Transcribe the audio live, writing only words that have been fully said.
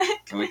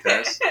Can we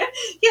cuss?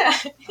 Yeah.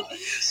 Oh,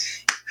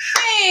 yes.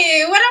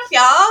 Hey, what up,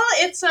 y'all?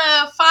 It's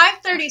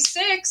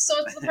 5:36, so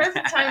it's the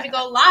perfect time to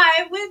go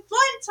live with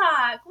Blunt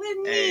Talk with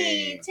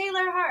me,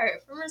 Taylor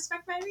Hart from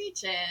Respect My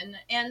Region.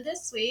 And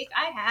this week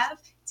I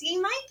have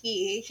D.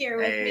 Mikey here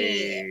with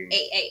me.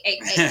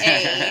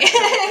 Hey.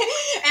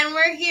 And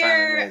we're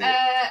here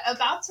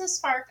about to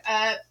spark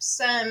up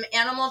some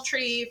animal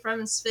tree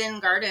from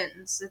Svin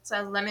Gardens. It's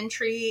a lemon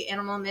tree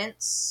animal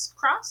mints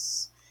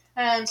cross.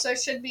 So it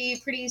should be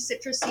pretty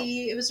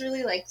citrusy. It was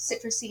really like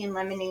citrusy and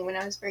lemony when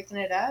I was breaking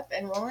it up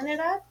and rolling it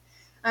up.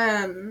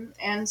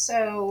 And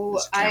so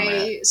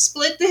I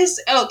split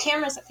this. Oh,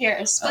 camera's up here.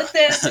 I split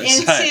this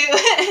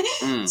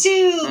into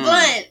two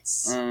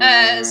blunts.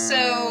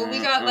 So we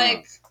got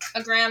like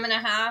a gram and a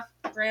half,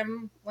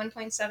 gram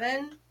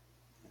 1.7.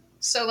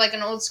 So like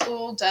an old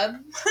school dub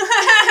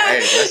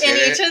in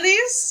each of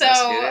these. So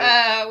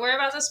we're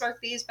about to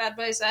spark these bad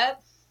boys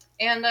up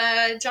and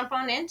jump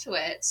on into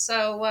it.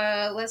 So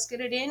let's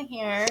get it in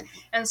here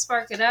and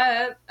spark it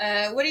up.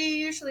 What do you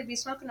usually be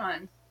smoking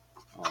on?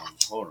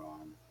 Hold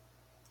on.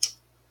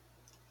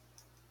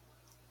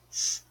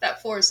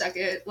 That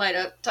 4-second light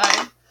up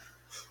time.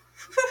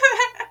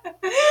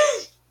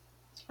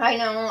 I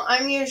know.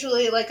 I'm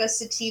usually like a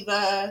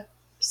sativa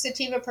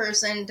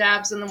person.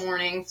 Dabs in the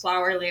morning,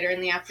 flower later in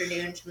the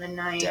afternoon to the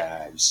night.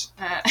 Dabs.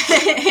 Get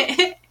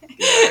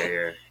out of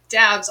here.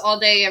 Dabs all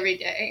day, every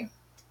day.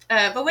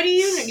 But what do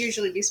you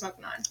usually be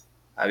smoking on?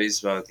 I be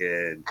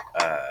smoking,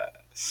 I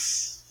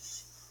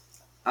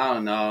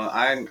don't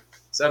know.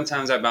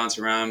 Sometimes I bounce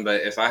around,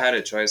 but if I had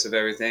a choice of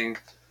everything,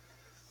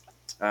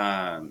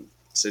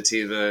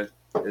 sativa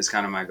is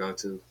kind of my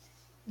go-to.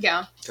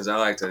 Yeah. Because I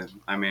like to,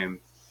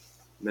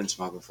 been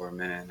smoking for a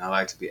minute, and I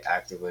like to be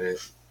active with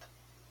it.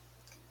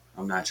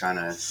 I'm not trying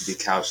to be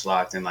couch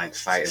locked and like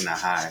fighting the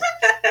high.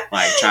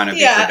 Like trying to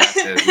be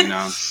productive, you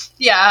know?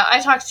 Yeah,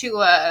 I talked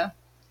to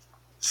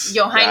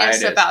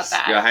Johannes about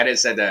that. Johannes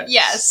said that.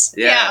 Yes.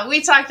 Yeah,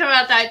 we talked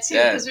about that too,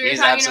 because we were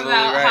talking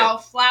about how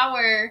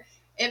flour,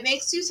 it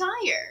makes you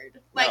tired.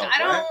 Like,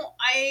 no,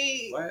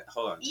 What?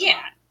 Hold on.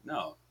 Yeah.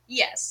 No.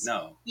 Yes.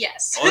 No.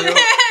 Yes.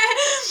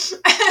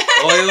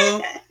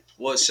 Oil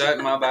will shut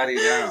my body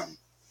down.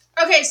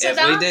 Okay, so if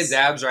we did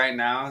dabs right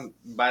now,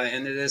 by the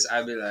end of this,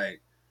 I'd be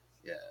like,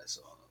 yeah,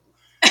 so.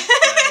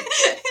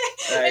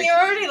 And you're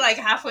already like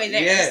halfway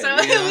there. Yeah, so you know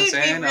what I'm would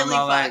saying? be really I'm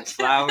all like,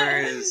 flour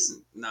is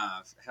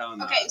hell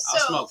no. Okay,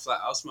 so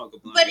I'll smoke a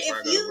blunt but before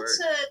I go to work.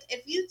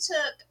 if you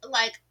took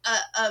like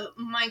a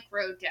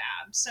micro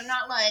dab, so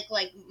not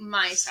like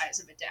my size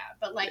of a dab,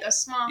 but like a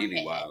small hit,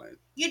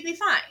 you'd be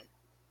fine.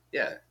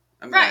 Yeah.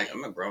 I'm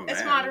a grown man.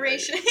 It's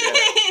moderation.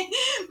 Yeah.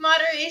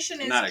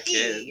 Moderation is not a key.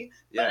 Kid.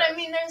 Yeah. But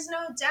there's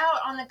no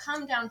doubt on the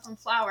come down from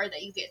flour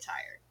that you get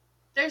tired.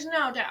 There's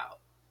no doubt.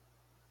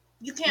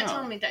 You can't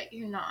tell me that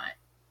you're not.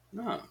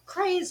 No.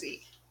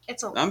 Crazy.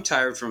 I'm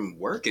tired from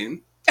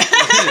working.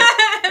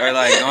 Or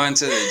like going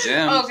to the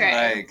gym. Okay.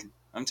 Like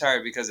I'm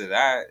tired because of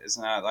that. It's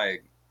not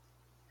like,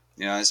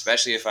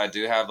 especially if I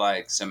do have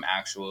like some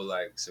actual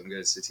like some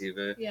good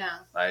sativa. Yeah.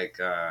 Like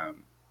I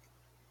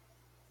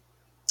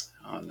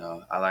don't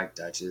know. I like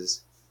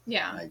Dutches.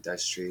 Yeah. Like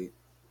Dutch Street.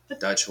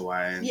 Dutch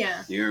Hawaiian.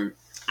 Yeah.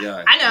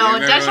 I know.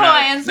 Dutch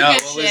Hawaiian's the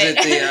good shit.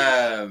 Was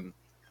it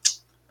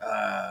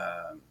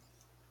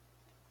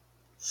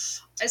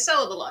I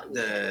sell a lot of weed.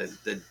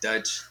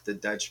 The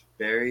Dutch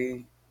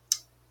berry?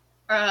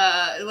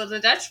 Well, the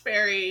Dutch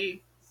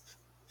berry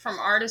from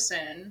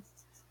Artisan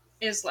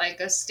is like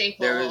a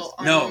staple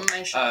on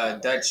my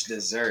shop. Dutch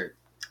dessert.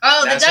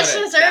 Oh, the Dutch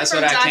dessert that's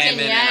from what Doc I came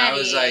and in Yeti. and I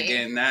was like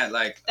getting that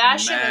like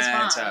that shit was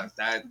bomb. tough.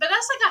 But that's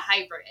like a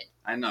hybrid.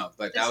 I know,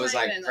 but that was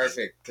like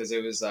perfect because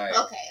it was like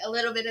a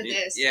little bit of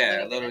this,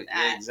 a little bit of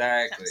that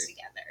exactly comes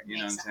together. You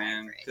know what I'm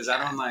saying? Because I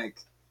don't like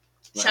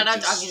shout out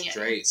just Doc and Yeti.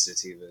 straight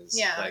sativas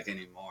like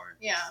anymore.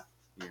 Yeah.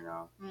 You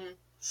know.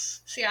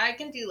 See, I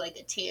can do like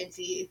a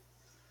tansy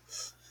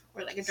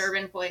or like a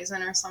Durban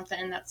poison or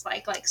something that's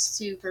like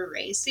super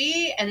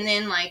racy, and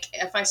then like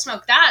if I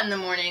smoke that in the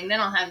morning, then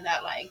I'll have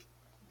that like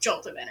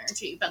jolt of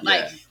energy. But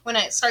like when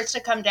it starts to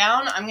come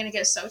down, I'm gonna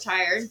get so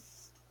tired.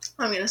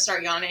 I'm gonna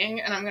start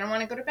yawning, and I'm gonna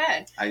want to go to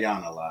bed. I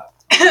yawn a lot.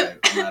 I'm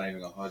not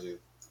even gonna hold you.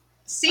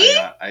 See,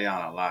 I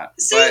yawn a lot.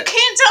 So you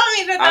can't tell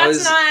me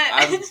that's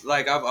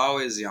not. I've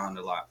always yawned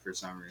a lot for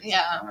some reason.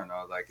 Yeah. I don't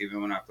know. Like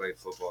even when I played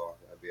football,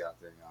 I'd be out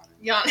there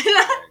yawning.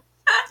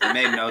 It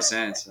made no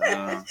sense.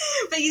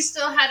 But you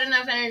still had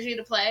enough energy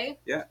to play?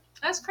 Yeah.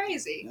 That's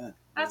crazy. Yeah.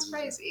 That's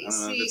crazy. I don't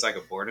know if it's like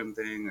a boredom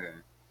thing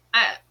or...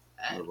 I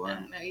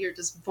don't know. You're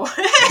just bored.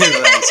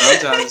 Like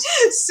sometimes.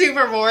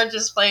 Super bored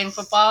just playing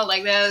football.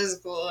 Like, that is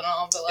cool and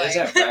all, but like... It's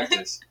at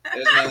practice.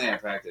 It's mainly at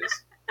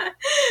practice.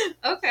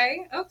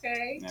 Okay.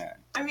 Yeah.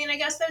 I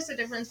guess there's a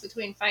difference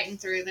between fighting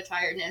through the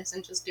tiredness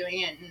and just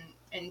doing it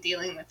and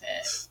dealing with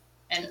it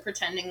and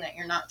pretending that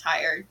you're not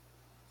tired.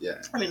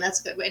 Yeah.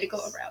 That's a good way to go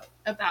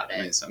about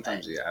it.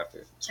 Sometimes you have to.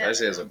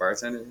 Especially as a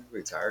bartender,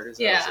 we're tired as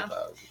hell. Yeah.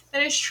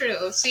 That is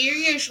true. So you're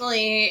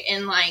usually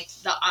in, like,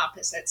 the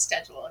opposite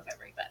schedule of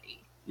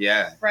everybody.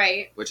 Yeah.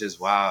 Right? Which is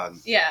wild.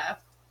 Yeah.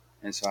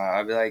 And so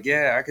I'll be like,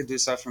 yeah, I could do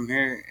stuff from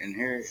here and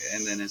here.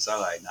 And then it's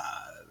all like, nah,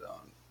 I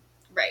don't.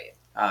 Right.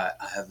 I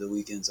have the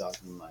weekends off.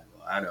 I'm like,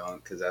 well, I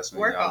don't, because that's when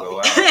Work y'all all go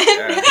out.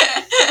 Yeah.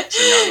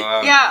 So y'all go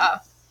out. Yeah.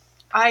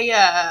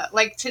 I,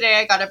 like, today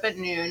I got up at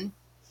noon,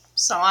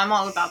 so I'm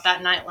all about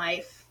that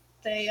nightlife.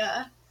 They,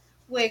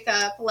 wake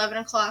up 11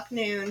 o'clock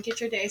noon,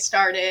 get your day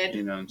started.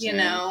 You know what I'm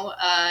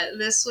saying?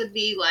 This would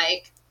be,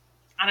 like,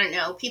 I don't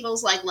know,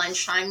 people's, like,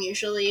 lunchtime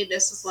usually.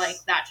 This is, like,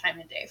 that time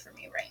of day for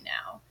me right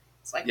now.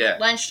 It's like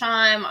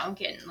lunchtime, I'm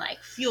getting, like,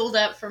 fueled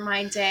up for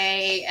my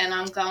day, and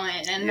I'm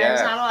going, and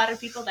there's not a lot of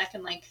people that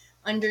can, like,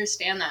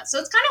 understand that. So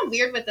it's kind of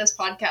weird with this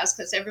podcast,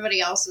 because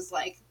everybody else is,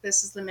 like,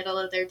 this is the middle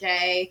of their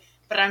day,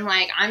 but I'm,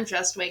 like, I'm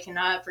just waking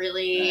up,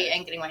 really,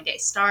 and getting my day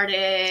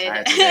started.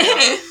 I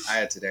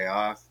had today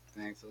off,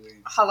 thankfully.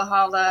 Holla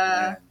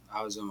holla. And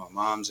I was with my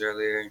mom's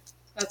earlier.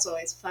 That's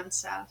always fun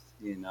stuff.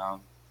 You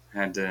know,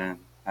 I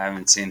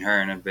haven't seen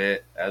her in a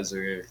bit, as we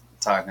were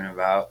talking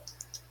about.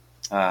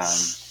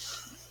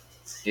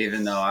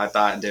 Even though I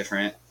thought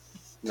different.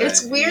 But,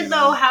 it's weird,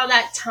 though, how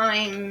that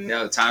time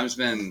time's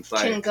been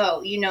like, can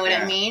go. You know what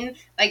I mean?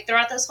 Like,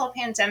 throughout this whole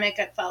pandemic,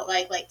 it felt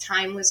like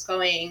time was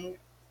going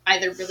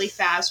either really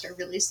fast or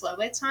really slow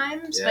at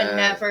times, but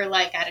never,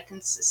 like, at a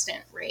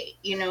consistent rate.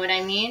 You know what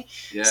I mean?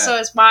 Yeah. So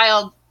it's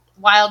wild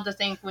to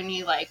think when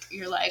you're like,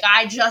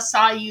 I just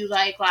saw you,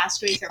 like,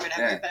 last week or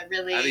whatever, but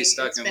really, I'd be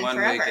stuck it's in been one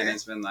forever. week and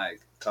it's been,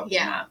 like, a couple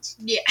months.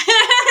 Yeah.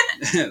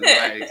 Like,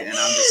 and I'm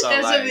just all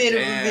There's like, a bit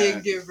damn. of a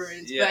big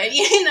difference, but,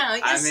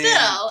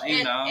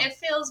 it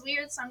feels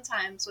weird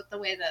sometimes with the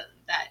way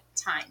that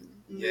time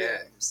moves. Yeah,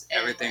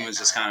 everything was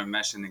just kind of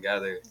meshing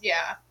together.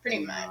 Yeah, pretty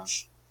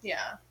much.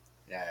 Yeah.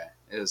 Yeah,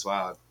 it was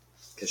wild.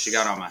 Because she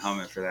got on my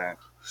helmet for that.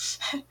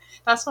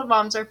 That's what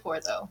moms are for,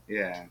 though.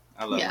 Yeah,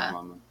 I love my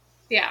mama.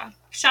 Yeah.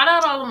 Shout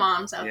out all the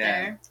moms out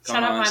there.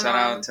 Shout out my mom. Shout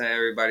out to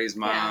everybody's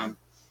mom.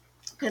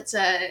 Yeah.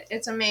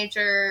 It's a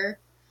major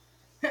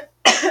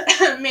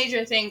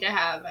major thing to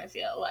have, I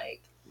feel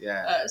like.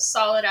 Yeah. A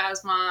solid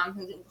ass mom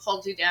who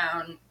holds you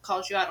down,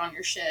 calls you out on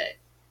your shit.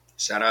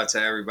 Shout out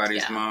to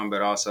everybody's mom,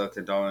 but also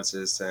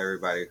condolences to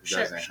everybody who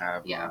doesn't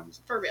have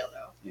moms. For real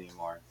though.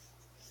 Anymore.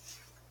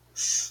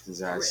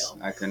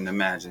 I couldn't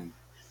imagine.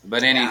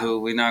 But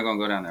anywho, we're not going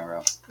to go down that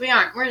road. We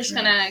aren't. We're just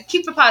going to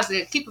keep it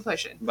positive, keep it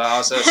pushing. But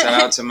also, shout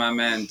out to my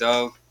man,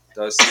 Doe.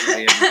 Doe's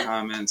in the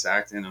comments,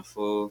 acting a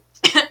fool.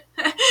 He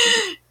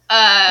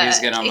was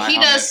getting on my he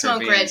helmet does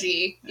smoke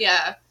Reggie.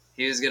 Yeah.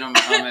 He was getting on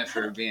my helmet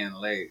for being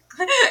late.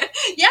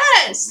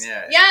 Yes.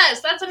 Yeah. Yes,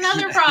 that's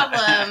another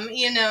problem,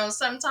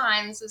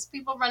 sometimes is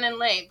people running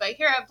late. But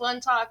here at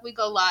Blunt Talk, we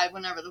go live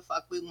whenever the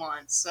fuck we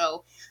want.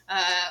 So,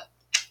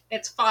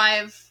 it's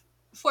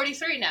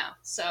 5:43 now,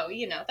 so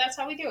that's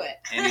how we do it.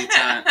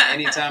 Anytime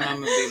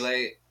I'm gonna be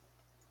late,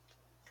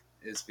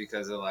 it's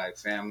because of like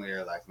family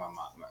or like my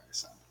mom or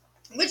something.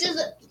 Which is,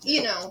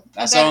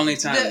 that's the only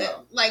time.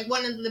 Like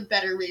one of the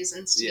better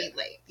reasons to be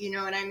late. You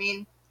know what I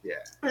mean?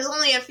 Yeah. There's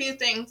only a few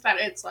things that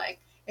it's like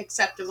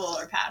acceptable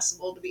or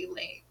passable to be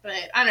late,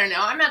 but I don't know.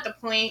 I'm at the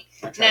point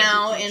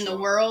now in the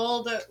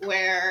world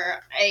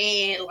where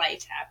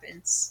life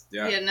happens.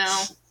 Yeah.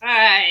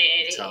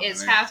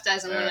 It's half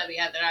dozen one or the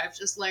other. I've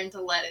just learned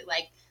to let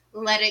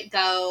it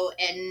go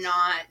and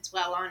not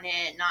dwell on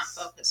it, not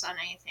focus on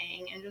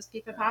anything, and just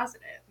keep it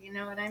positive. You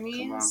know what I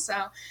mean?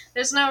 So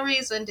there's no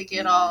reason to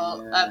get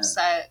all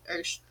upset.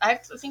 I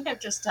think I've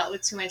just dealt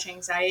with too much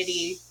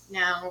anxiety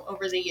now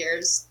over the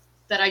years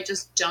that I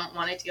just don't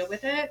want to deal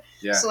with it.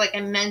 Yeah. So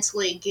I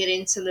mentally get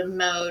into the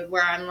mode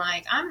where I'm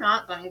like, I'm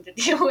not going to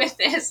deal with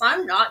this.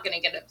 I'm not going to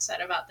get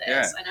upset about this.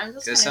 Yeah. And I'm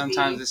just going to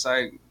sometimes it's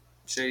like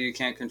shit you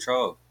can't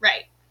control.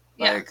 Right.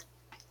 Like,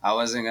 I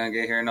wasn't going to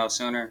get here no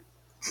sooner.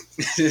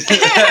 What are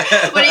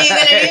you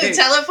gonna do?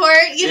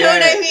 Teleport? You know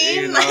what I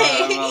mean?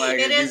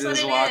 It is what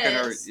it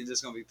is. You're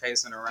just gonna be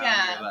pacing around.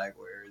 Yeah. You're like,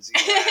 where is he?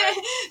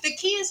 The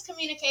key is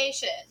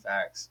communication.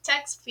 Facts.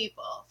 Text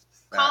people.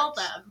 Facts. Call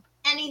them.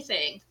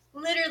 Anything.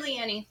 Literally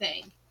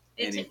anything.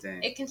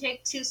 It can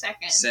take 2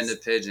 seconds. Send a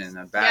pigeon,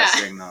 a bat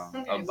signal,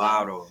 a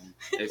bottle.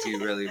 If you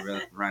really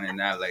running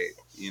that late,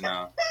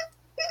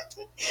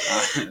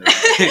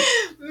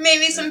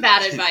 Maybe some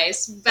bad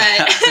advice,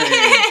 but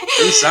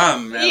do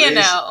something.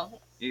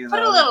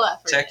 Put a little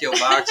effort. Check your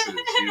boxes,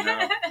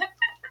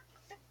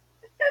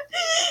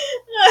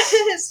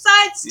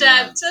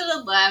 Sidestep to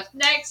the left.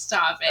 Next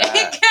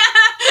topic.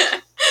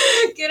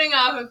 Getting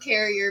off of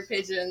carrier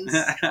pigeons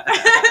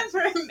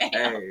for mail.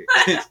 Hey,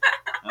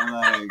 I'm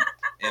like,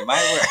 it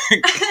might work.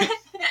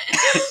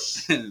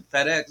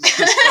 FedEx.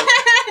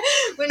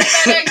 When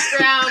FedEx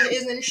Ground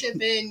isn't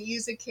shipping,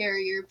 use a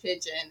carrier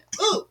pigeon.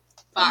 Ooh.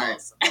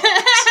 Bars.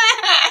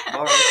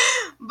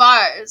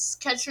 Bars.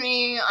 Catch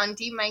me on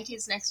D.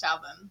 Mikey's next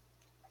album.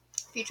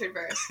 Featured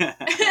verse.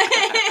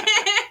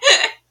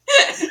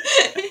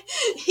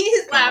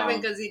 He's laughing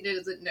because he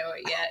doesn't know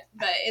it yet,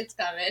 but it's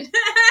coming.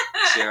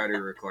 She already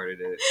recorded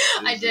it.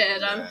 I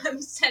did.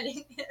 I'm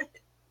sending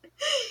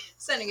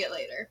it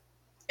later.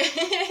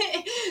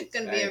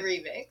 Gonna be a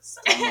remix.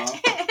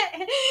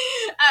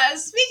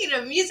 Speaking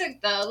of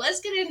music, though, let's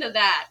get into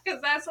that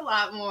because that's a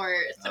lot more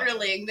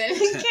thrilling than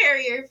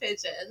carrier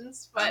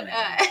pigeons. But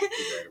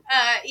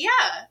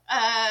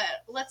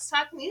let's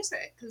talk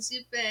music because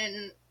you've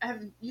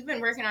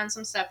been working on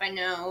some stuff I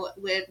know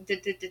with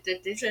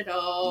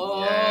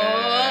digital.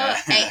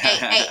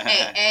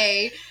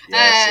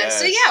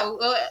 So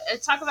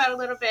talk about a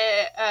little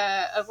bit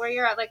of where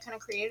you're at, like kind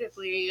of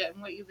creatively,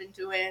 and what you've been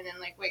doing, and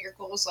like what your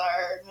goals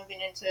are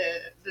moving into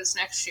this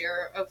next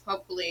year of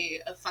hopefully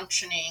a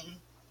functioning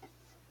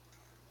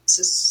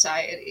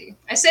society.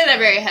 I say that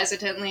very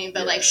hesitantly,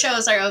 but like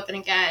shows are open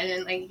again,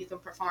 and like you can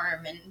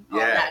perform and all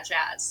that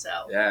jazz.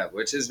 So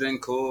which has been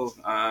cool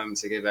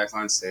to get back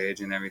on stage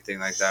and everything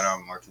like that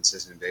on a more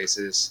consistent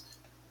basis.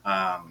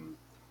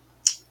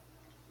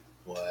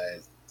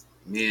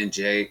 Me and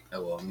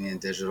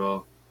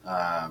Digital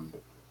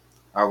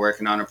are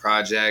working on a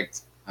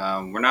project.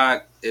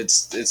 It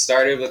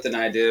started with an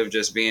idea of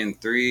just being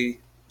 3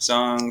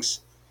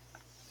 songs,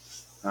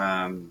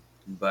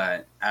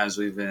 but as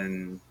we've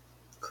been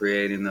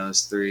creating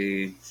those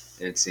 3,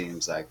 it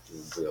seems like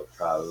we'll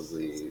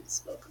probably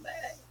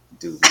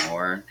do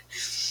more.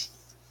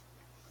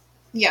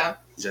 Yeah.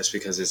 Just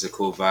because it's a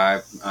cool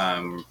vibe.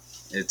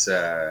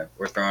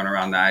 We're throwing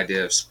around the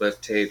idea of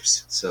spliff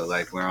tapes, so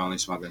like we're only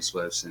smoking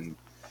spliffs and.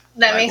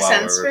 That makes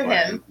sense for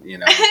him. You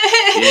know,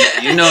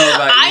 you know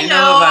about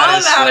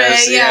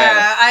it.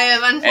 Yeah, I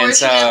have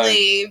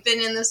unfortunately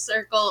been in the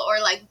circle or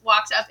like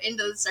walked up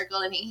into the circle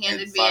and he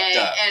handed me it,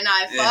 and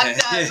I fucked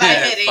up by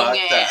hitting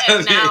it,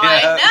 and now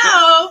I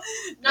know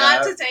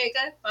not to take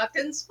a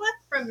fucking split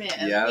from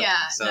him.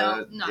 Yeah,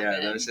 so not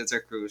good. Those shits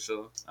are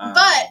crucial.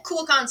 But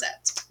cool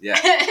concept. Yeah,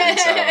 and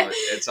so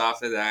it's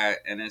off of that,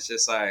 and it's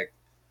just like.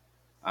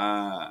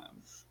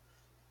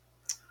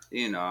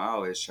 You know, I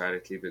always try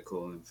to keep it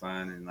cool and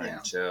fun and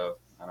like chill.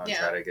 I don't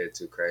try to get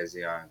too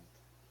crazy on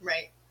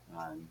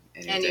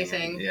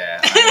anything.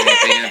 Yeah, on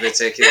anything in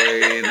particular,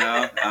 you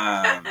know.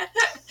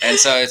 And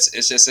so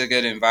it's just a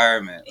good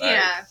environment.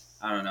 Like,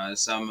 I don't know. There's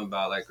something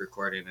about like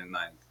recording and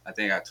like I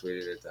think I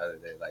tweeted it the other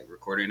day, like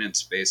recording in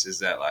spaces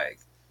that like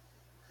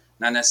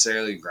not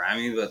necessarily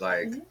grimy, but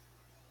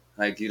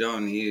like you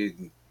don't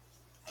need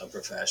a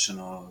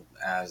professional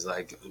as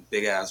like a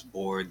big ass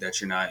board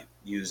that you're not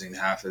using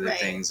half of the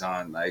things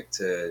on, like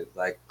to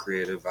like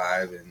create a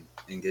vibe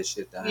and get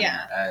shit done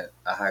at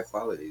a high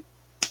quality.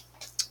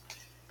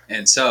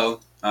 And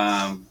so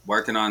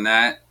working on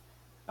that,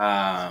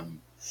 I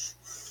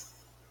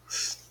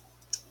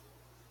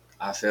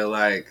feel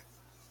like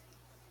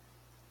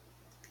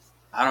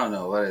I don't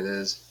know what it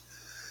is,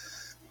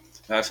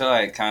 but I feel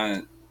like kind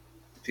of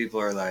people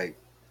are like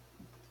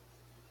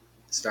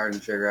starting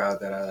to figure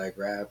out that I like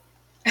rap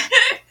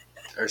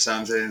or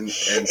something. And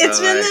it's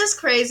been this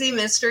crazy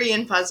mystery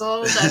and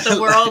puzzle that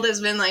the world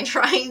has been like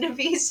trying to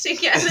piece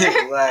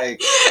together. Like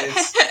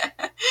it's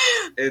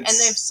and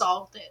they've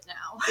solved it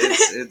now.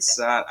 It's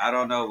I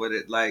don't know what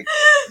it like.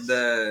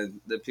 The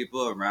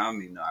people around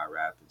me know I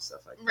rap and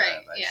stuff like that.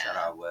 Like shout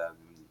out Web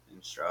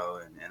and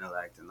Stro and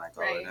Intellect and like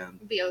all of them.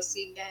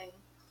 BoC gang.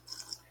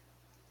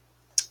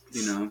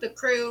 You know, the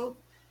crew.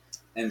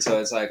 And so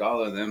it's like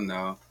all of them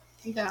know.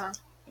 Yeah.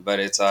 But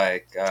it's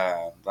like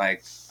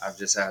I've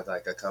just had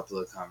like a couple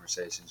of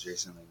conversations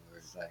recently where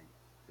it's like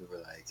people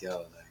were like, yo,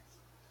 like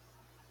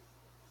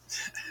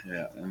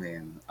yeah, I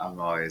mean, I'm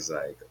always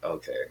like,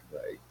 okay,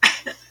 like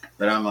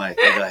but I'm like,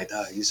 they're like,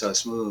 oh, you so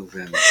smooth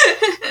and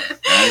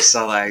I'm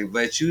so like,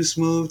 but you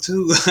smooth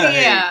too.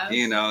 Like,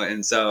 you know,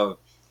 and so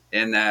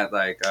in that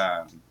like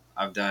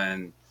I've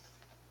done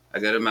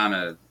a good amount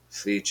of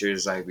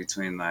features like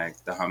between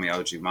like the homie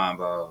OG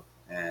Mambo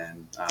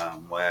and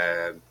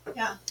Web.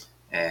 Yeah.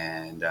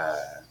 And the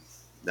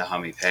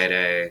homie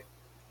Payday,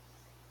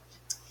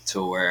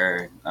 to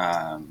where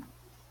I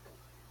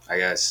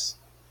guess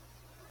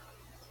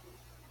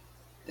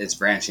it's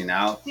branching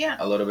out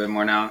a little bit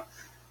more now,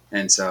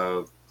 and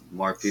so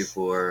more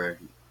people are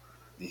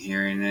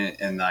hearing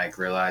it and like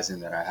realizing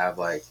that I have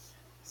like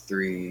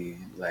three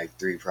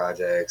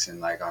projects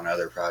and like on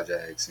other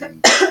projects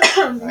and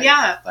like,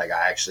 like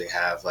I actually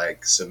have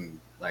like some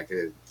like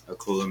a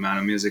cool amount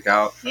of music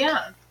out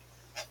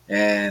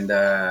and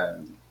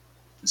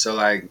so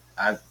like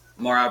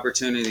more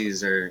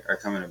opportunities are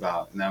coming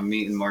about and I'm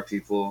meeting more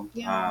people.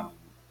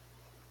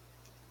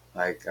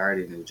 Like I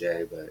already knew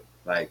Jay, but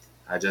like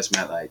I just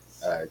met like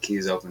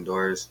Keys Open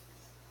Doors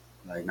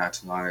like not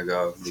too long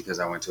ago because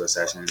I went to a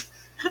session.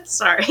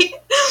 Sorry.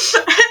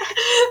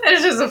 That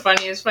is just the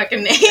funniest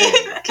fucking name.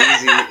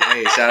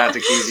 Hey, shout out to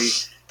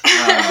Keezy.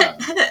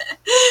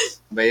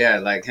 But yeah,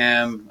 like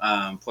him,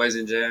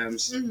 Poison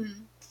Gems.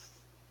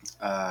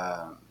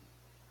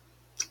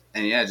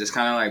 And yeah, just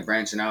kind of like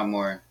branching out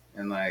more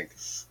and like,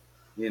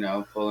 you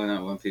know, pulling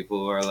up when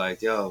people are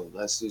like, yo,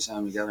 let's do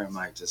something together. I'm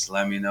like, just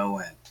let me know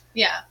when.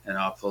 Yeah. And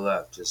I'll pull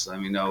up. Just let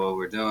me know what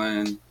we're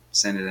doing.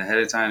 Send it ahead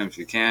of time if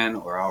you can,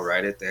 or I'll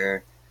write it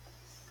there.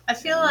 I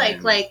feel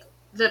like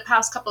the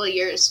past couple of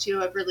years too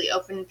have really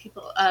opened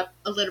people up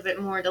a little bit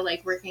more to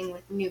like working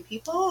with new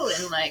people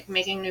and like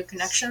making new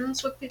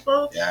connections with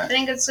people. Yeah. I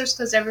think it's just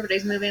because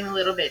everybody's moving a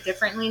little bit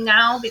differently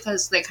now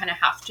because they kind of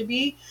have to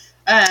be.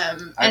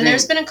 And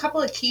there's been a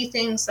couple of key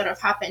things that have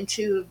happened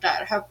too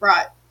that have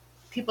brought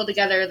people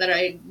together that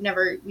I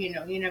never,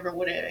 you never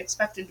would have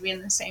expected to be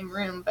in the same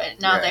room, but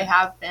now they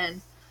have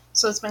been.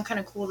 So it's been kind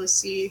of cool to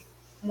see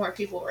more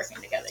people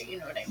working together, you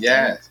know what I mean?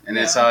 Yeah, and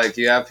it's like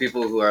you have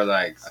people who are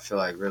like, I feel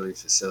like really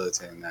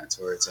facilitating that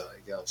towards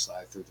like, yo,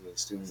 slide through to the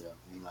studio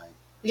and like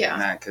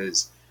that,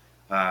 because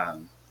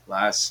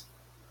last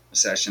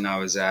session I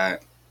was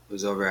at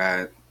was over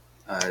at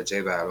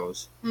J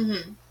Battles.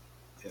 Mm-hmm.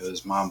 It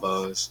was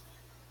Mambo's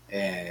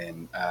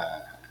and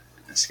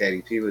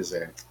Skady P was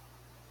there.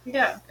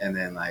 Yeah, and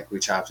then like we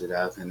chopped it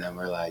up, and then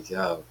we're like,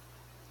 yo,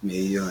 me,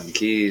 you, and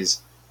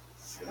Keys,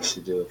 we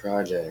should do a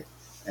project.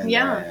 And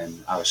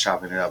then I was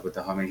chopping it up with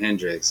the homie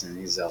Hendrix, and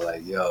he's all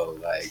like, yo,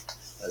 like,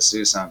 let's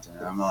do something.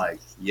 And I'm like,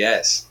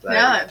 yes.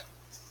 Like,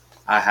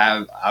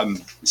 I'm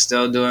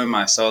still doing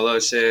my solo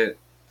shit,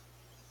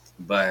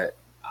 but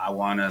I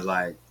want to,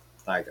 like,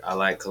 I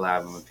like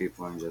collabing with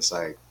people and just,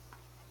 like,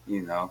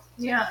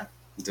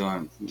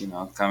 doing,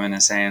 coming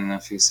and saying a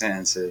few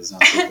sentences on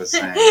people's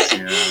things,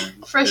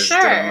 For just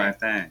sure. doing my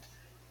thing.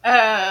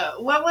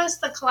 What was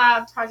the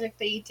collab project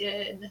that you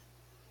did?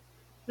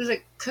 Was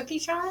it Cookie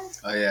Jar?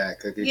 Oh, yeah,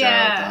 Cookie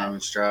Jar with the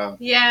Homie Straw.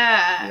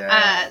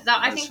 Yeah.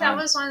 I think that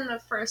was one of the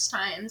first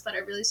times that I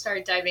really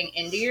started diving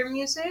into your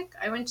music.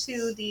 I went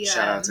to the...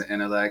 Shout out to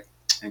Intellect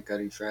and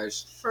Cuddy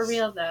Fresh. For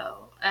real,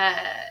 though.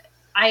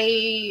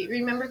 I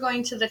remember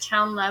going to the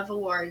Town Love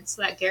Awards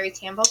that Gary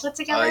Campbell put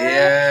together. Oh,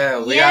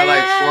 yeah. We got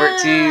like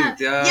 14th,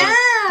 yo.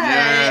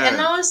 Yeah. And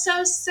that was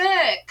so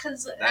sick.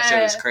 Cause, that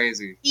shit was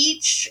crazy.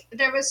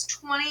 There was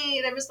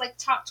like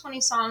top 20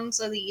 songs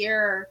of the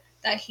year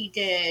that he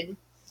did.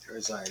 There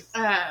was like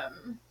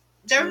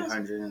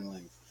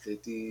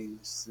 250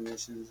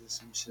 submissions or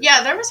some shit.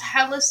 Yeah, there was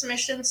hella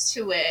submissions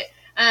to it.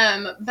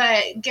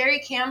 But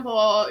Gary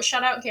Campbell,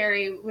 shout out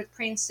Gary with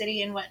Crane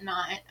City and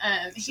whatnot.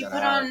 He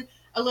put on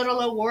a little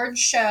award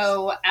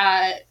show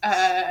at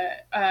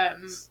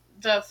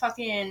the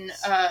fucking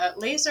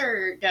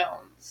Laser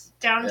Dome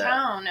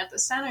downtown at the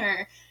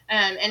center.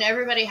 And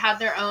everybody had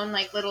their own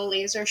like little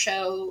laser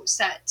show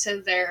set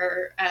to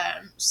their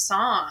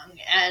song,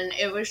 and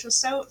it was just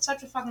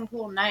such a fucking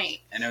cool night.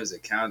 And it was a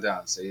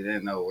countdown, so you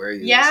didn't know where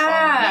you was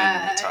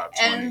falling in the top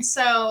 20.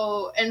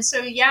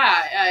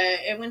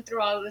 It went through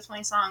all of the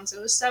 20 songs.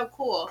 It was so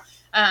cool.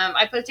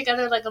 I put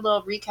together like a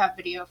little recap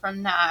video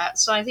from that,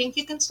 so I think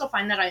you can still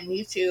find that on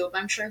YouTube.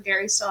 I'm sure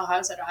Gary still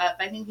has it up.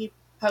 I think he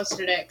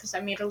posted it because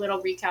I made a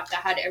little recap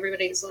that had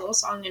everybody's little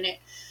song in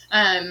it.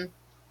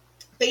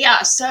 But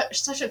yeah,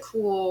 such a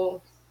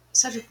cool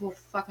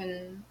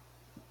fucking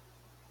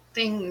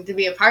thing to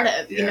be a part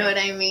of. You know what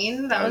I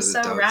mean? That was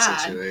so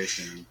rad.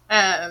 Situation.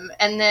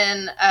 And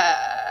then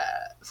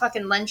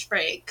fucking Lunch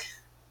Break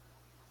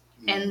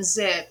and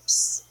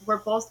Zips were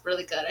both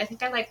really good. I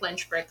think I like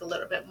Lunch Break a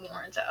little bit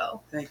more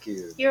though. Thank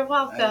you. You're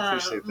welcome. I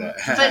appreciate that.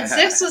 But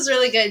Zips was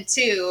really good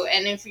too.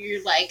 And if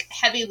you're like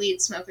heavy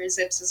weed smoker,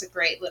 Zips is a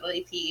great little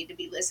EP to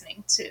be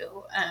listening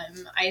to.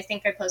 I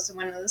think I posted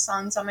one of the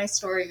songs on my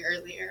story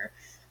earlier.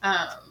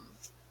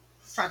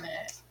 From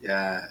it.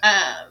 Yeah.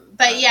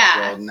 But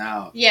yeah. Rolled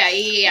Now.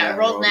 Yeah.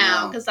 Rolled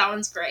Now, because that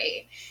one's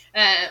great.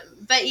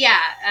 But yeah,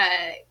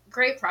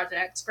 great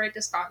projects, great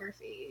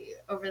discography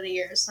over the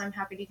years. So I'm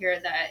happy to hear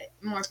that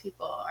more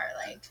people are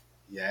like.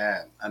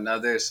 Yeah,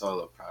 another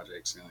solo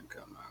project's gonna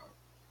come out.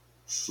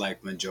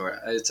 Like majority,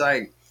 it's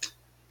like,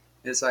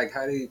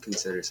 how do you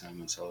consider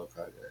something a solo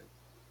project?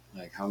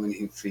 Like, how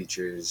many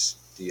features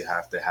do you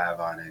have to have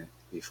on it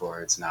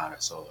before it's not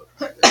a solo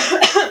project?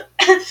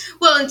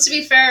 Well, and to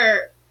be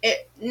fair,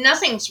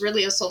 nothing's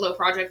really a solo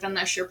project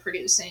unless you're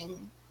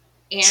producing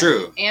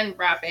and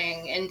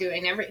rapping and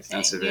doing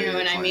everything. You know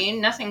what I mean?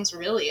 Nothing's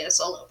really a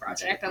solo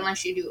project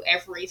unless you do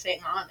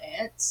everything on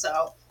it.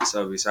 So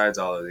besides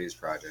all of these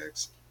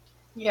projects,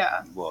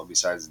 well,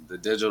 besides the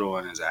digital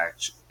one is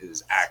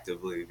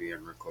actively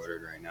being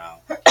recorded right now.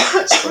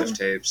 Swift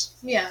tapes.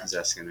 Yeah.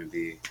 That's gonna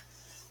be.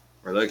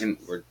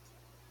 We're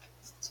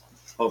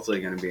hopefully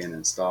gonna be an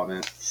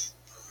installment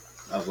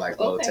of like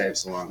little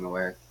tapes along the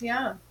way.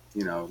 Yeah.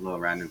 Little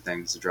random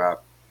things to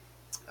drop.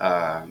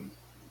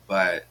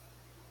 But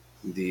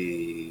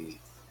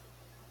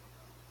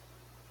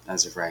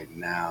as of right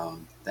now,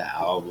 the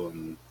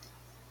album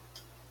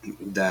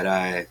that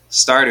I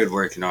started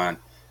working on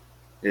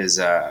is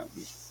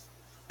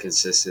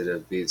consisted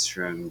of beats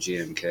from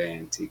GMK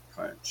and Teak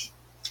Punch.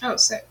 Oh,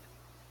 sick.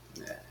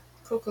 Yeah.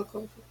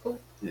 Cool.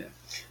 Yeah.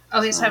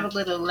 Always have a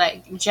little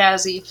like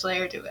jazzy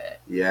flair to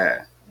it.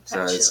 Yeah.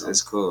 So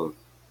it's cool.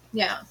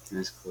 Yeah.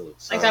 It's cool.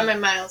 So, I got my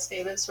Miles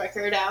Davis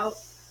record out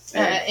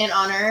in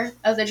honor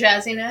of the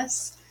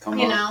jazziness.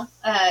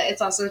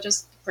 It's also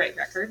just a great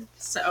record.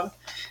 So,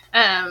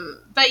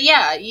 but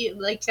yeah, you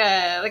like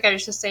I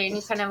was just saying,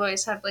 you kind of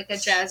always have like a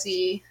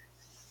jazzy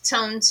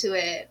tone to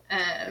it.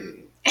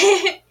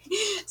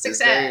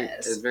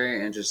 Success. It's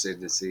very interesting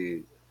to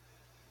see,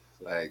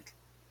 like,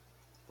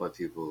 what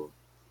people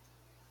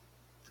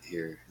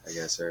hear, I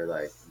guess, or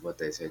like what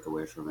they take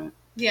away from it.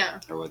 Yeah.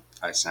 Or what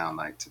I sound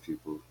like to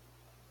people.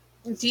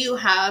 Do you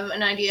have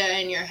an idea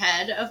in your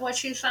head of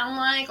what you sound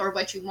like or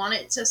what you want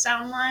it to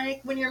sound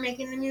like when you're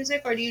making the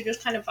music, or do you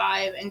just kind of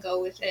vibe and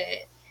go with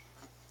it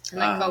and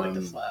like go with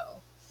the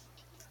flow?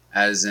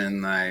 As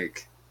in,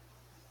 like,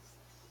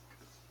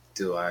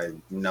 do I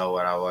know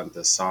what I want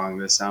the song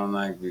to sound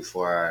like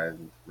before I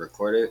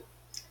record it?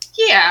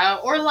 Yeah,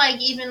 or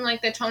like even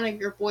like the tone of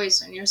your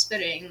voice when you're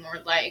spitting, or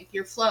like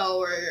your flow,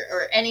 or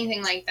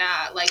anything like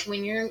that. Like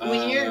when you're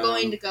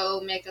going to go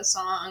make a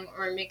song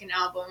or make an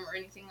album or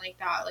anything like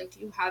that, like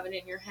do you have it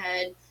in your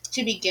head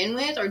to begin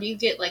with, or do you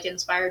get like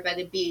inspired by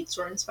the beats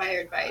or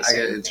inspired by I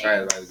get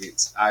inspired by the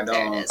beats. I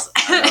don't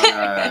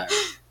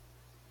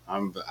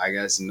I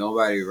guess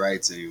nobody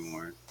writes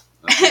anymore.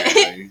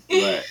 Apparently,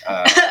 but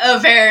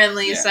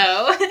apparently yeah.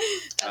 So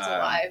that's a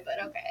lie,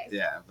 but okay.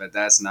 Yeah, but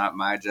that's not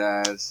my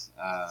jazz.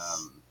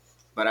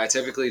 But I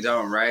typically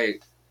don't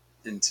write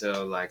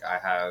until like I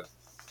have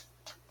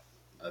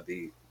a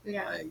beat.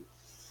 Yeah. Like,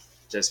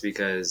 just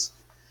because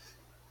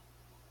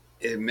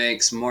it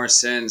makes more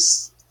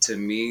sense to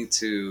me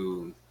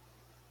to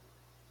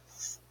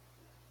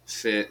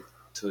fit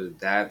to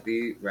that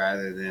beat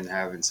rather than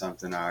having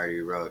something I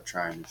already wrote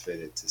trying to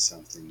fit it to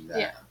something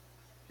that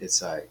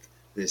it's like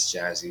this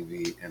jazzy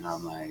beat, and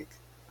I'm like,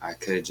 I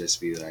could just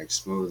be like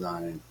smooth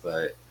on it,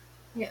 but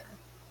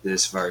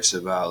this verse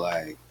about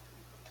like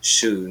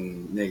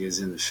shooting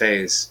niggas in the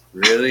face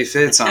really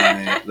fits on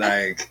it.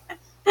 Like,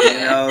 you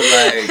know,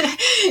 like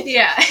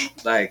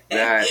like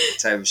that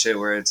type of shit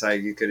where it's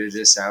like you could have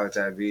just sat with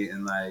that beat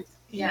and like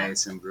made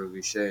some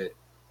groovy shit.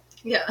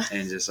 Yeah.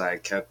 And just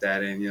like kept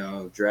that in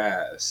your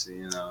drafts,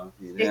 you know.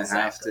 You didn't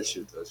have to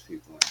shoot those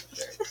people in the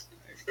face.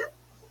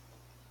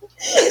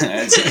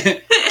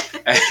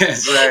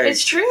 It's like,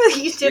 it's true.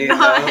 You did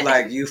not. Know,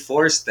 like you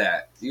forced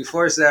that. You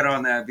forced that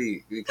on that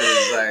beat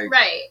because, like,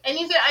 right. And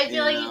I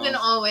feel like you can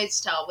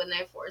always tell when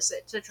they force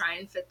it to try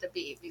and fit the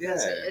beat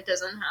because it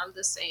doesn't have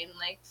the same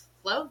like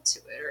flow to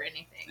it or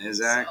anything.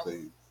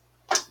 Exactly.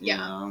 So, you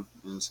know,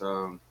 and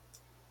so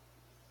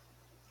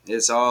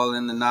it's all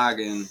in the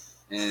noggin,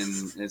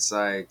 and it's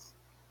like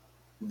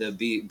the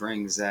beat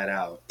brings that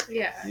out.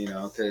 Yeah. You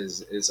know,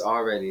 because it's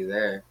already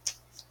there.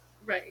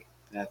 Right.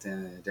 At the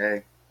end of the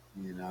day,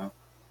 you know.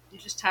 You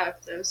just have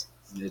those.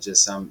 It's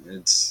just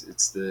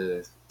it's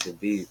the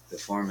beat, the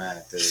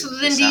format. So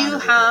then do you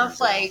have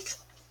like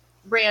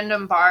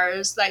random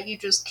bars that you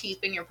just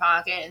keep in your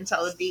pocket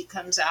until the beat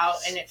comes out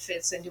and it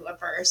fits into a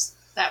verse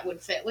that would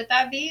fit with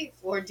that beat?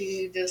 Or do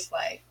you just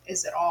like,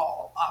 is it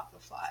all off the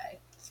fly?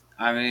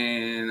 I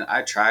mean,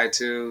 I try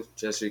to,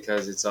 just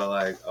because it's all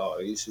like, oh,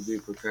 you should be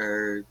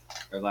prepared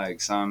or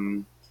like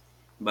some,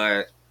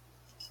 but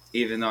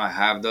even though I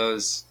have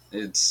those,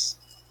 it's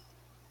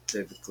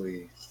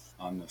typically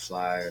on the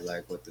fly,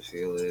 like what the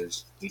feel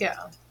is.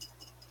 Yeah.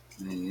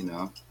 And, you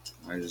know,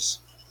 I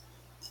just,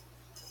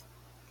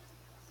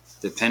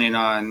 depending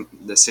on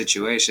the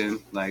situation,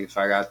 like if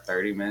I got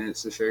 30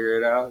 minutes to figure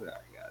it out,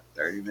 I got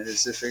 30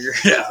 minutes to figure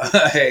it out.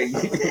 Like,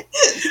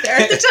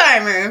 start the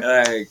timer.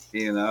 Like,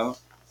 you know.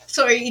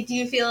 So do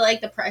you feel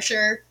like the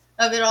pressure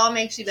of it all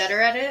makes you better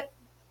at it?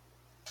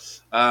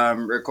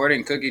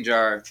 Recording Cookie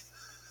Jar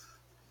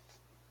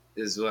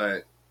is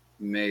what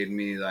made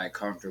me like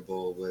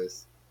comfortable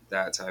with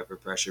that type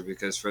of pressure,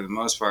 because for the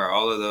most part,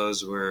 all of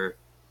those were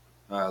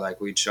like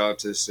we'd show up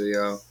to the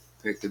studio,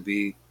 pick the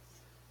beat,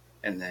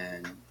 and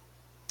then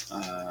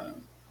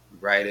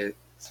write it,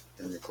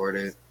 then record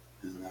it,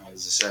 and that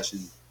was the session.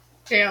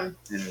 Damn.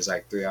 And it was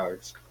like 3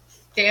 hours.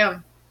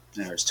 Damn.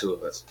 And there was 2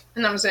 of us.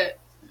 And that was it.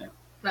 Yeah.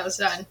 That was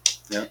done.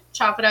 Yep.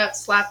 Chop it up,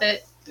 slap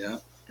it. Yeah.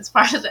 It's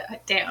part of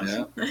that. Damn.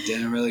 Yeah.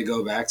 Didn't really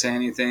go back to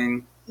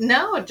anything.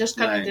 No, it just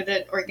kind of did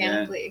it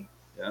organically.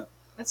 Yeah.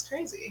 That's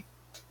crazy.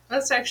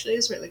 That's actually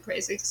is really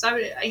crazy, because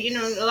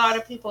a lot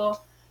of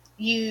people,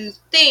 you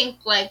think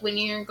like when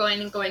you're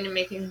going to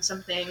making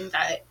something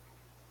that,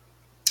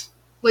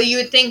 well, you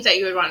would think that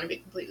you would want to be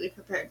completely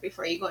prepared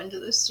before you go into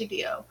the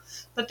studio,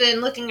 but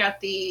then looking at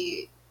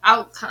the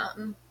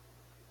outcome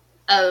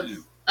of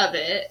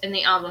it and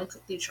the album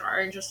Cookie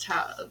Jar and just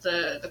how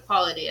the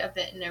quality of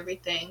it and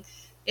everything,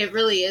 it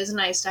really is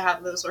nice to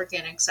have those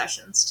organic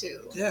sessions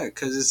too. Yeah,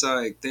 because it's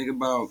like, think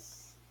about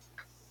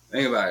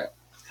it.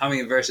 How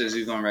many verses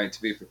you gonna write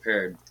to be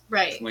prepared?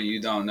 Right. When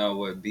you don't know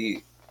what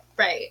beat.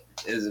 Right.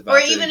 Is about. Or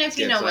even if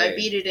you know what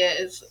beat it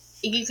is,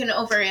 you can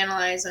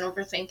overanalyze and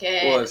overthink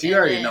it. Well, if you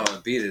already know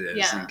what beat it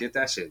is, then get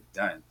that shit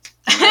done.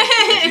 You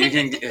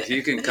know, if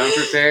you can come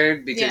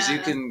prepared, because you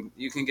can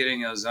get in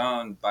your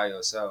zone by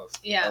yourself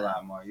a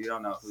lot more. You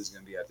don't know who's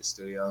gonna be at the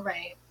studio.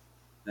 Right.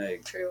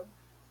 Like, true.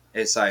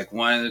 It's like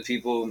one of the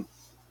people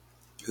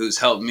who's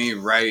helped me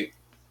write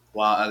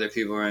while other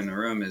people are in the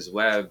room is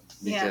Webb,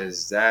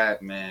 because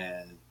that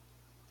man,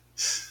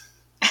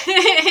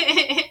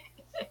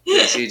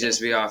 he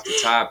just be off the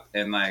top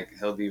and like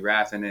he'll be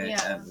rapping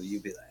it and you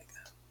be like,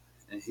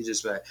 and he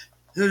just be like,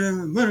 Like,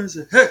 I'm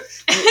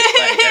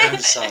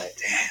just like,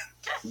 damn.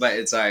 But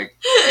it's like,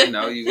 you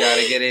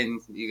gotta get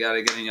in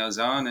your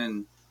zone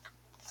and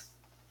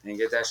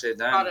get that shit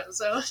done.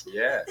 AutoZone.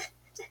 Yeah,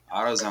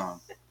 AutoZone.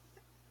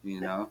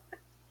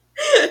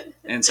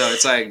 And so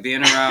it's like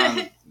being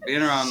around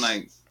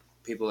like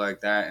people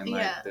like that and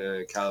like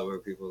the caliber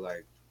people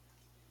like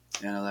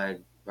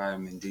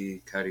Vitamin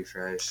D, Cuddy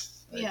Fresh,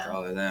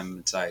 all of them.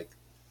 It's like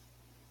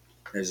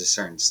there's a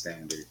certain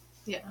standard.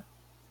 Yeah.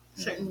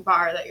 Certain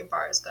bar that your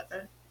bar is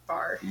gonna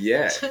bar.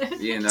 Yeah,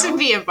 to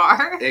be a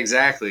bar.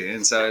 Exactly,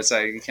 and so it's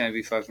like you can't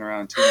be fucking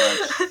around too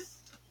much.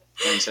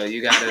 And so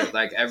you gotta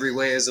like every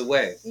way is a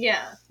way.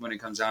 Yeah. When it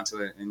comes down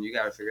to it, and you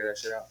gotta figure that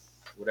shit out.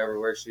 Whatever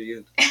works for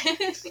you.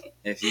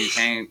 If you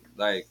can't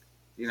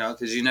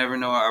because you never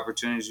know what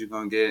opportunities you're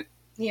gonna get.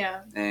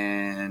 Yeah.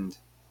 And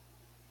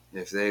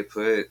if they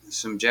put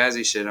some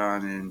jazzy shit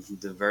on and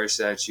the verse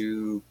that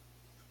you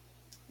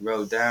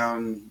wrote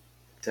down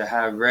to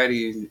have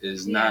ready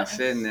is not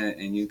fitting it,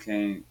 and you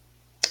can't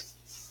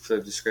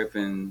flip the script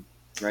and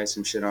write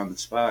some shit on the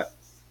spot,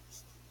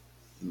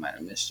 you might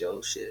have missed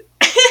your shit.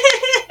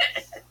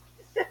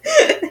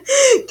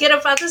 Get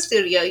up out the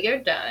studio. You're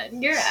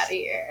done. You're out of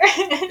here.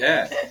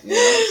 Yeah.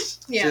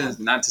 Yeah.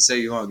 Not to say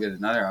you won't get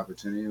another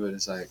opportunity, but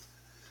it's like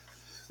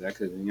that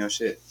could have been your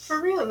shit.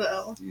 For real,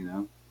 though.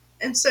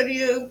 And so do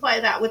you apply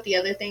that with the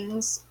other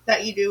things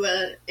that you do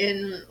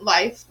in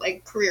life,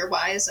 like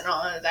career-wise and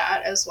all of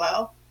that as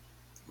well?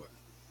 What?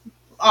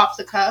 Off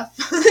the cuff.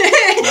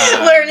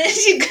 Learn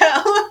as you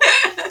go.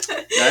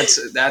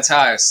 That's how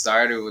I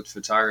started with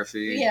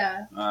photography.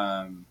 Yeah.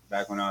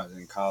 Back when I was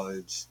in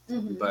college.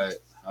 Mm-hmm.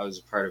 But I was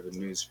a part of a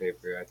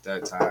newspaper at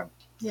that time.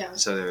 Yeah.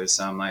 So there was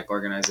some like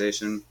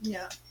organization.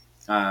 Yeah.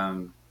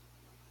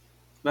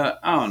 But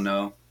I don't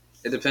know.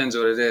 It depends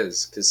what it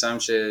is. Because some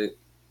shit,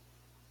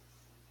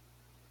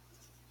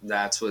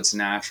 that's what's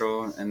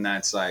natural. And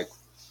that's like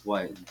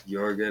what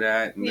you're good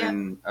at. And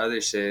then other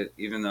shit,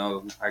 even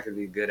though I could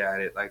be good at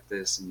it like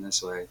this and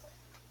this way,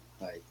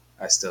 like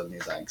I still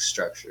need like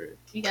structure.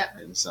 Yeah.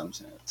 In some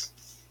sense.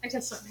 I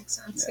guess that makes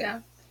sense.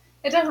 Yeah.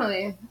 It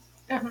definitely.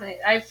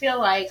 I feel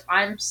like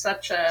I'm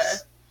such a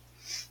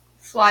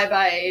fly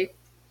by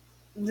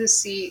the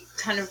seat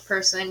kind of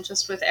person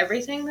just with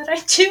everything that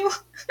I do.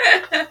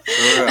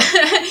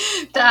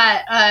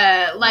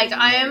 That like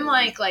I am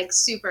like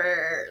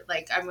super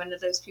like I'm one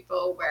of those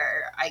people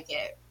where I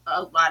get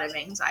a lot of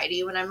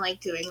anxiety when I'm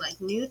like doing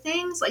like new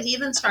things. Like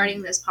even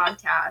starting this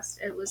podcast,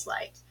 it was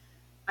like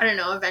I don't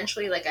know,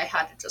 eventually like I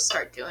had to just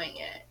start doing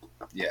it.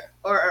 Yeah.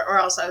 Or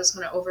else I was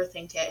going to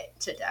overthink it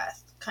to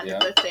death. Kind of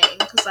the thing,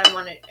 because I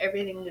wanted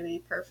everything to be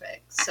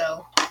perfect.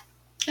 So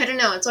I don't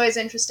know. It's always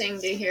interesting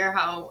to hear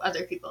how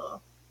other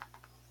people's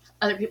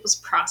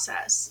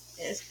process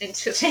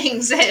into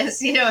things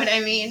is. You know what I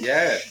mean?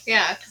 Yeah.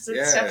 Yeah, because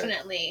it's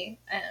definitely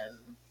I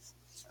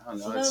don't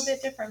know, a little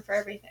bit different for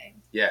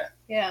everything. Yeah.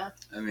 Yeah.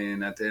 I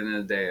mean, at the end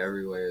of the day,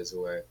 every way is a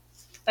way.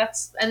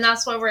 That's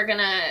what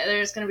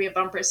there's gonna be a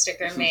bumper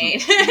sticker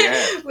made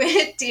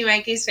with D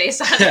Mikey's face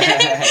on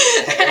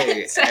it.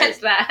 It says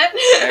that.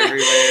 Every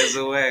way is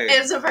a way.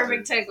 It's a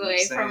perfect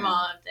takeaway from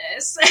all of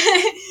this.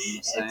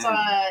 It's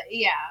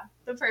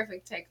the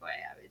perfect takeaway,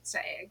 I would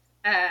say.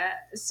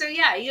 So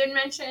yeah, you had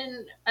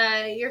mentioned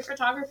your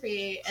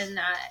photography and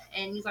that,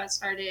 and you got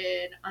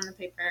started on the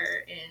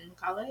paper in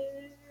college.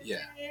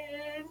 Yeah.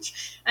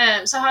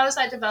 So how has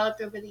that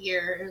developed over the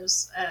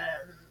years?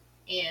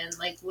 And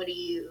like, what do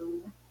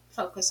you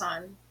focus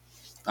on in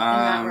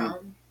that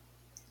realm?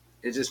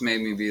 It just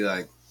made me be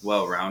like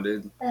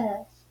well-rounded.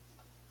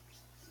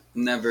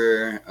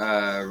 Never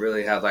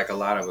really had like a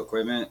lot of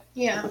equipment.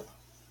 Yeah.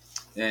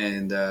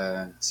 And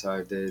so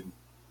I did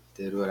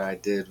what I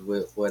did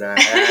with what I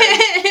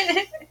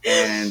had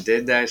and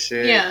did that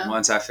shit. Yeah.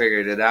 Once I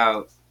figured it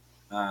out,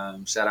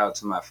 shout out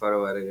to my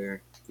photo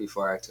editor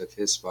before I took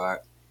his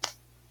spot.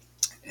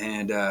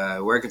 And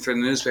working for the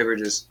newspaper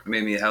just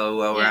made me hella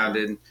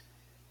well-rounded. Yeah.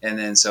 And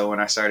then so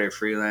when I started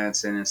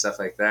freelancing and stuff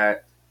like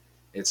that,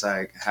 it's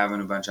like having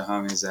a bunch of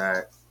homies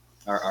that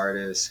are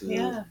artists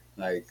who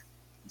like,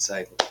 it's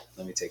like,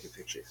 let me take a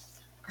picture.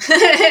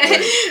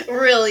 Like,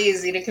 real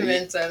easy to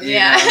convince them.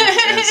 Yeah.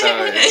 And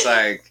so it's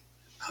like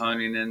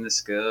honing in the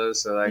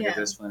skills. So like at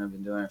this point I've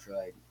been doing it for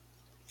like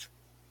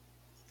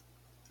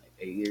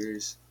 8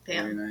 years, 8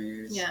 or 9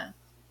 years. Yeah.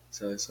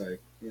 So it's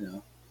like,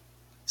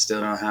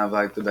 still don't have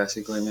like the best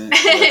equipment.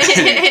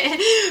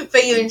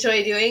 But you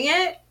enjoy doing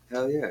it?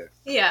 Hell yeah.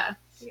 Yeah.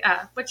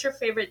 Yeah. What's your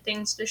favorite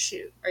things to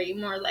shoot? Are you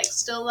more like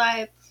still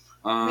life,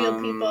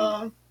 real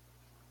people?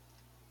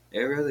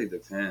 It really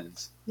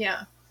depends.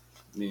 Yeah.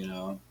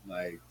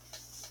 Like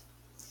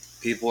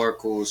people are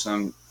cool.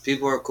 Some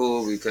people are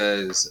cool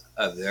because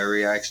of their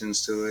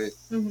reactions to it.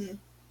 Mm-hmm.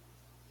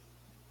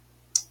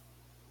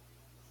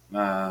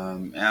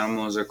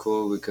 Animals are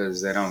cool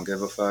because they don't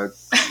give a fuck.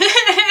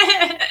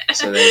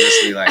 So they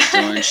just be like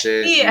doing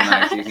shit. Yeah.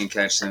 And, like you can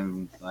catch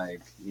them like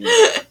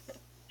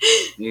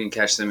you can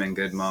catch them in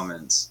good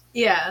moments.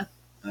 Yeah.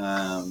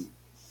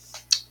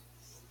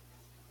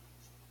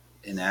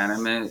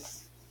 Inanimate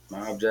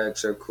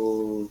objects are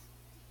cool.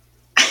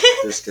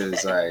 Just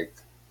because, like,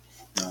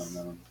 I don't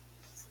know.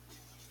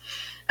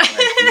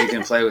 Like, you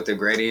can play with the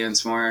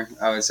gradients more,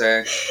 I would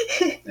say,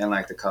 and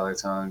like the color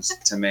tones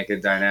to make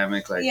it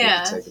dynamic. Like you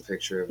can take a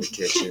picture of a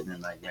kitchen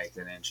and like make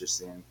it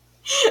interesting.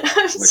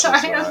 I'm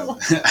sorry. I'm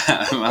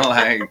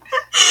like,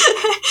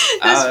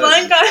 this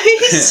one got me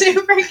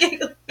super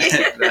giggly.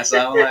 That's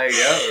why I'm like,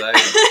 yo,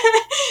 like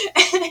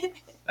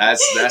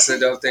that's the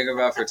dope thing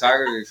about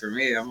photography for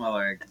me. I'm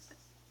like,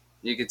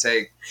 you can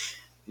take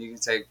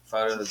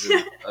photos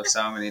of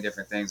so many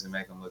different things and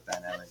make them look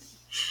dynamic.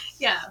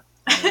 Yeah.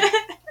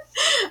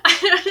 I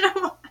don't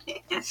know why.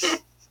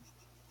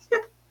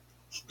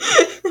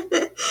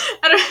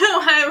 I don't know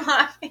why I'm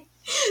laughing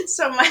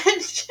so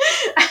much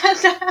at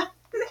that.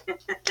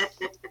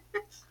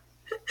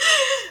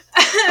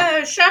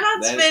 Shout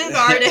out Svin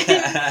Gardens,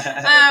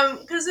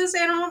 because this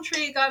animal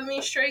tree got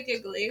me straight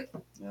giggly.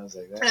 I was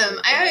like,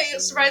 I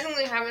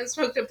surprisingly haven't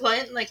smoked a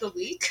blunt in like a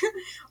week,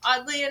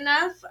 oddly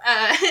enough.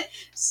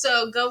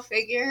 So go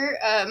figure.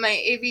 My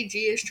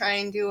AVG is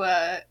trying to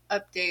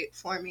update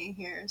for me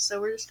here, so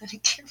we're just gonna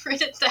get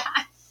rid of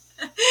that.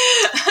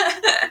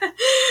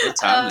 What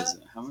time is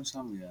it? How much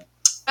time we got?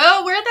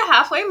 Oh, we're at the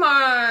halfway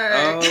mark.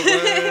 Oh,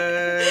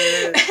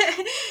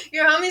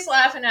 your homie's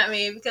laughing at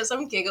me because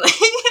I'm giggling.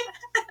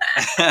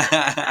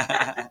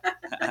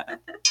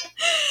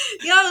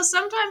 Yo,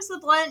 sometimes the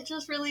blunt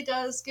just really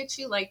does get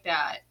you like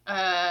that.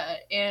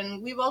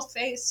 And we both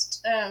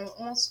faced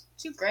almost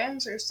 2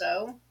 grams or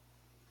so.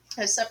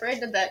 I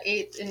separated that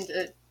 8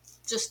 into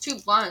just 2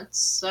 blunts,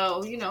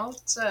 so you know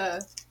it's a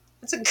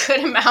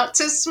good amount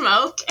to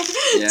smoke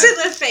to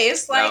the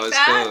face like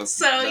that. Cool.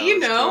 So that you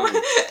know,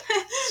 cool.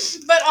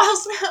 But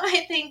also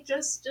I think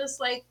just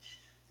like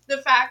the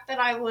fact that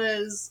I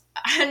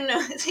don't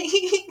know,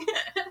 thinking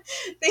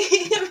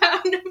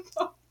about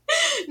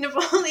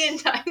Napoleon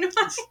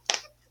Dynamite.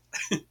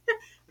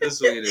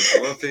 This weed is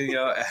whooping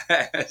your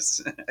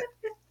ass.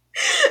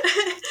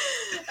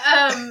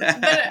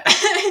 But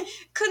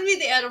could be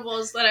the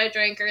edibles that I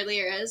drank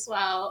earlier as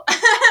well.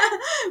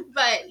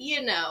 But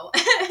you know,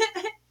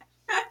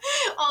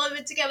 all of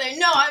it together.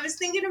 No, I was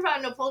thinking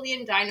about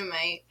Napoleon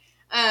Dynamite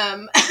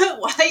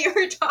while you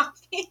were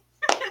talking.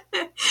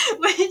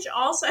 Which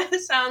also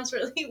sounds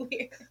really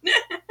weird.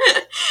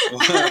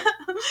 What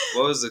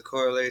was the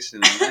correlation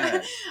in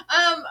that?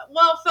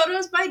 Well,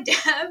 photos by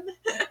Deb.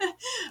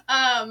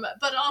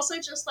 But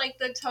also just like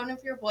the tone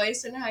of your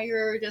voice and how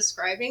you're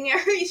describing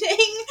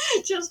everything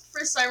just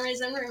for some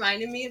reason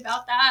reminded me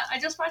about that. I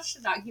just watched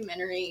a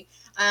documentary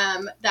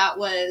that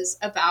was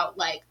about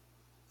like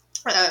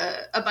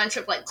a bunch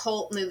of like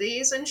cult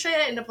movies and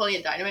shit, and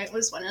Napoleon Dynamite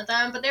was one of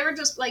them, but they were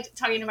just like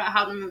talking about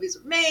how the movies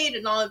were made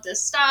and all of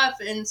this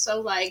stuff, and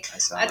so like I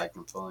sound like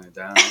Napoleon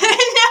Dynamite.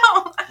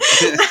 No,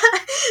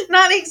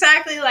 not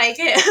exactly like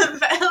him,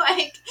 but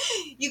like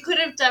you could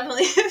have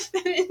definitely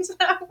fit into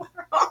that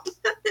world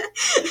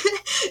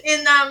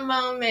in that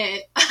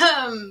moment,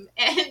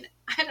 and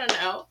I don't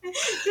know.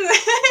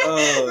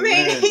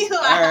 Made me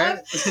laugh.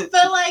 Right.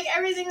 But like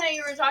everything that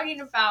you were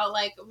talking about,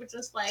 like would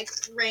just like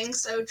ring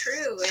so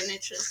true, and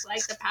it's just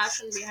like the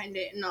passion behind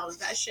it and all of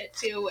that shit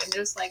too, and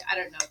just like I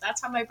don't know,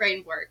 that's how my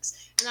brain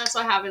works, and that's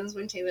what happens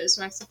when Taylor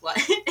smokes a blunt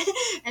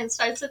and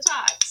starts to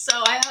talk.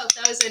 So I hope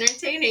that was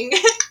entertaining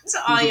to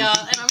all y'all,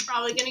 and I'm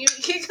probably gonna be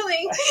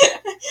giggling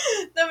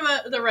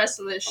the rest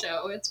of the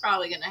show. It's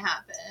probably gonna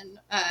happen,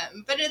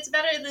 but it's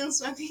better than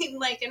smoking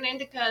like an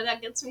indica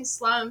that gets me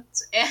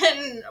slumped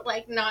and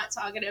like not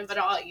talkative at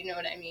all. You know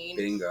what I mean?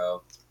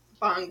 Bingo.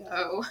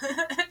 Bongo.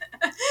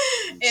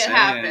 It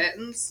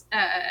happens.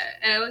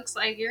 And it looks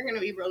like you're going to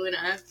be rolling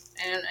up.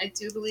 And I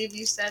do believe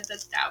you said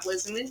that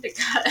was an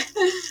indica.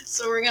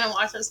 So we're going to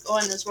watch us go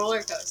on this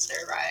roller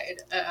coaster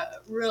ride.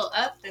 Real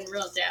up and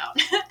real down.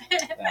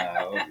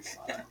 It'll be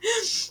fun.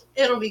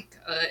 It'll be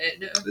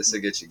good. This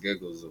will get your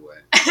giggles away.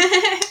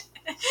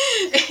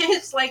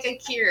 It's like a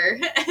cure.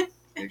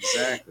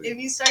 Exactly. If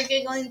you start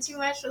giggling too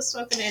much, just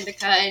smoke an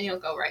indica and you'll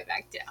go right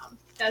back down.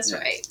 That's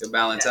right. You'll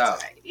balance out.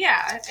 Right.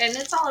 Yeah, and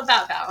it's all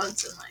about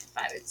balance in life,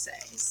 I would say.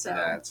 So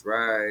that's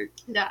right.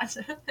 That's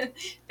right.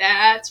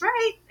 That's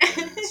right.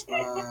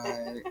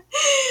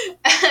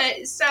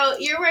 So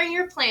you're wearing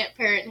your plant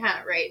parent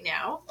hat right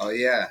now. Oh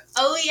yeah.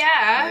 Oh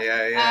yeah.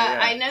 Yeah.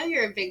 I know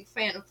you're a big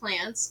fan of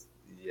plants.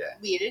 Yeah.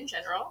 Weed in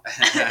general.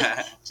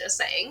 Just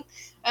saying.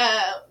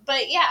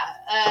 But yeah,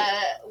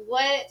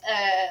 what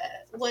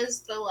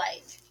was the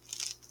like?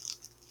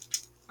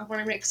 I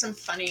want to make some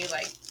funny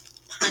like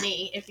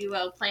punny, if you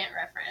will, plant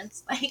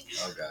reference. Like,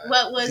 oh, God.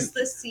 What was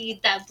the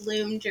seed that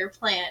bloomed your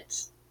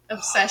plant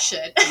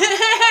obsession?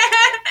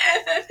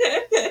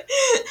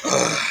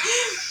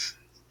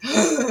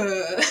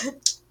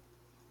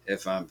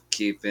 If I'm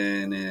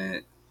keeping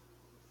it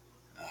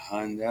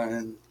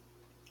 100,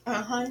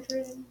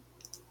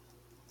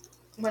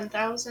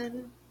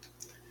 1,000,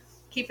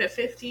 keep it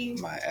 50.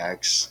 My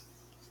ex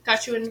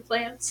got you into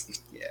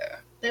plants. Yeah.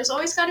 There's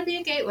always got to be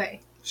a gateway.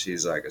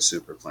 She's like a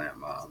super plant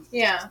mom.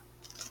 Yeah.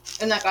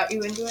 And that got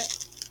you into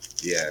it?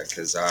 Yeah,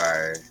 because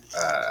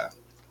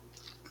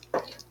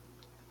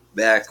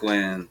back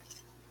when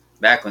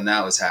back when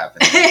that was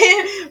happening.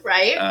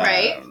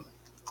 Right.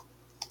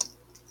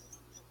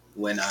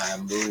 When I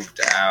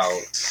moved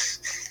out,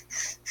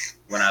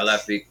 when I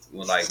left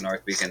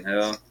North Beacon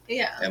Hill,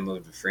 and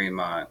moved to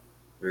Fremont,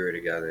 we were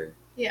together.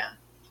 Yeah.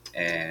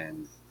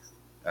 And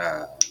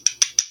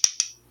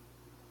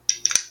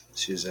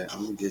she was like,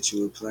 I'm gonna get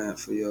you a plant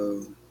for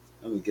your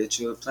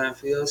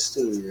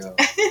studio.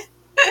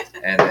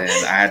 And then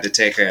I had to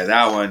take care of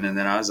that one, and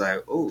then I was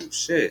like, oh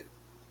shit.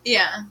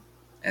 Yeah.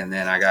 And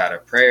then I got a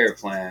prayer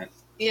plant.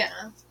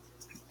 Yeah.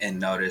 And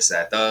noticed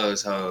that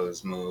those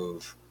hoes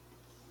move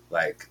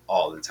like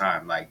all the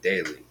time, like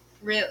daily.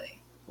 Really?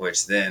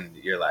 Which then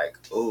you're like,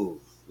 ooh,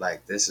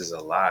 like this is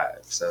alive.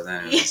 So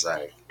then it was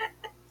like,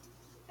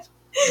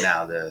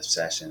 now the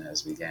obsession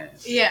has begun.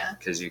 Yeah.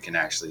 Because you can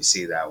actually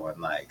see that one,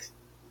 like.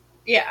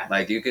 Yeah.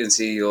 Like you can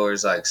see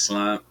yours like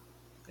slump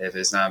if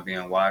it's not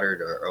being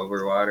watered or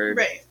overwatered.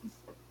 Right.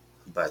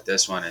 But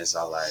this one is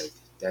all like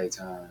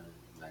daytime,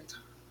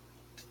 nighttime.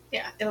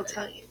 Yeah, it'll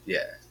tell you.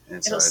 Yeah.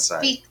 And so it'll it's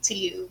speak like, to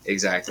you.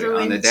 Exactly. Through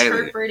on the daily.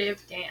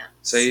 interpretive dance.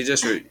 So you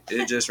just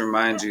it just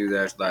reminds you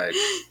that like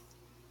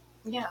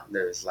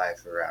there's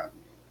life around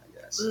you,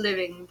 I guess.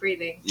 Living,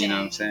 breathing. You know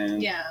what I'm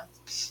saying? Yeah.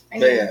 I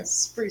need to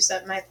spruce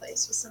up my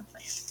place with some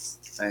plants.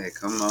 Hey,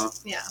 come on.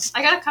 Yeah.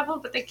 I got a couple,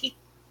 but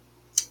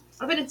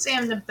I wouldn't say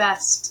I'm the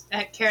best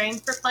at caring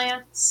for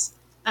plants.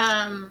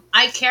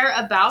 I care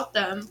about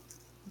them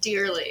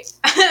dearly.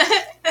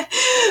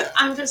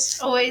 I'm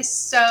just always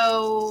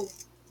so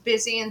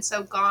busy and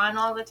so gone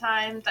all the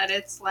time that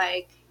it's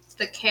like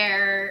the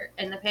care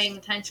and the paying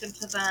attention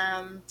to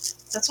them.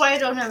 That's why I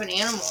don't have an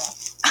animal.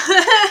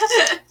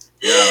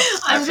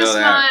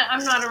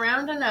 I'm not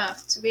around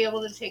enough to be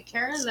able to take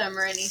care of them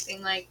or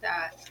anything like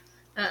that.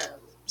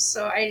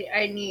 So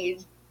I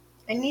need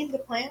the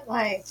plant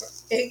life.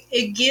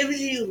 It gives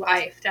you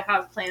life to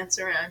have plants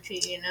around you,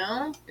 you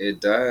know?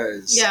 It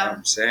does. Yeah.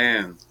 I'm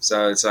saying.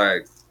 So it's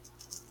like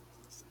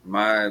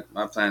my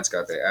plants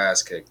got their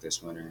ass kicked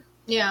this winter.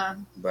 Yeah.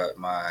 But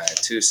my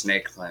 2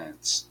 snake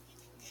plants,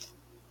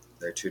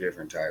 they're 2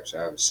 different types.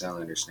 I have a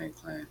cylinder snake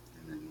plant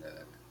and then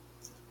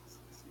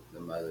the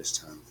mother's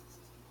tongue.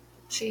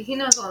 Gee, he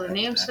knows all the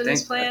names for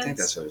these plants. I think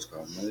that's what it's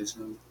called, mother's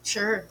tongue.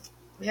 Sure.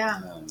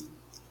 Yeah.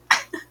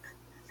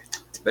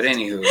 But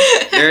anywho,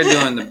 they're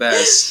doing the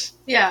best.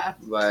 Yeah.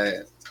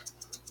 But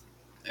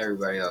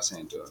everybody else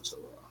ain't doing so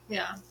well.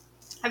 Yeah.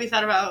 Have you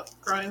thought about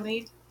growing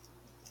weed?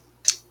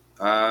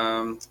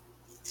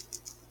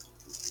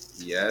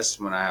 Yes,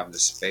 when I have the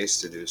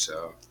space to do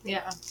so.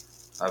 Yeah.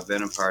 I've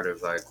been a part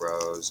of like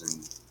grows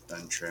and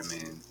done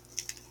trimming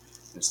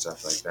and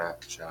stuff like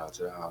that. Shout out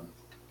to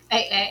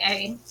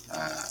Hey.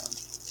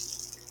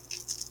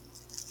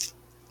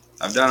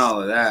 I've done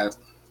all of that,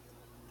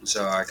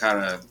 so I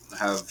kind of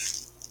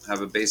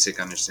have a basic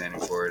understanding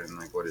for it and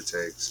like what it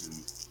takes and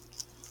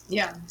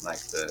like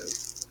the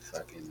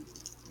fucking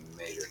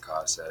major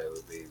cost that it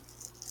would be.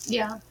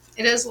 Yeah,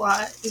 it is a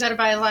lot. You got to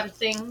buy a lot of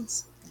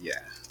things. Yeah.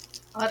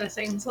 A lot of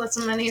things. Lots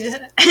of money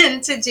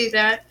to do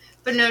that,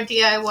 but no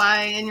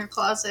DIY in your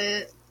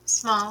closet.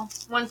 Small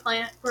 1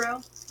 plant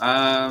grow.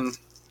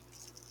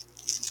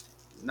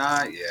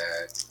 Not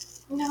yet.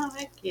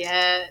 Not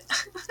yet.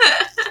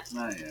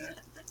 Not yet.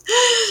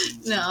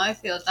 No, I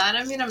feel that.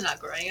 I mean, I'm not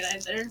growing it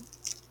either.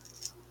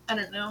 I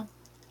don't know.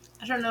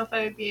 I don't know if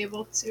I would be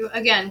able to,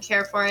 again,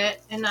 care for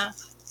it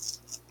enough.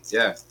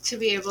 Yeah. To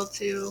be able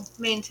to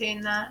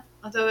maintain that.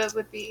 Although it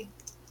would be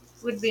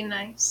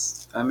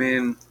nice. I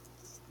mean,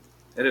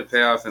 it'd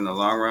pay off in the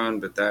long run,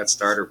 but that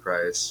starter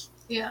price.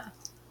 Yeah.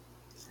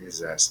 Is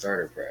that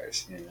starter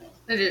price, you know.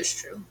 It is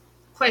true.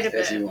 Quite a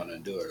bit. If you want to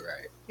do it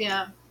right.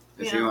 Yeah.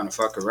 If you want to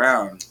fuck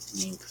around,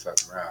 you can fuck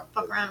around.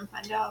 Fuck around and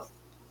find out.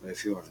 But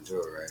if you want to do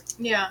it right.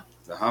 Yeah.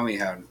 The homie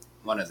had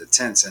one of the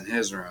tents in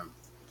his room.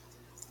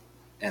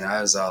 And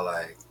I was all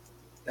like,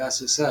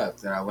 that's what's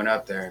up. Then I went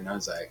up there and I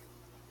was like,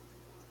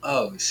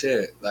 oh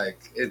shit.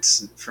 Like,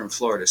 it's from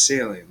floor to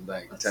ceiling,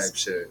 like, that's type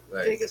shit.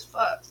 Like, big as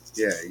fuck.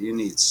 Yeah, you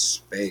need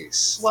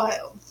space.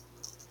 Wild.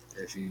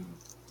 If you're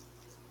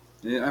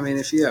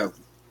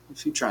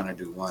trying to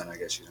do one, I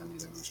guess you don't need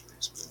that much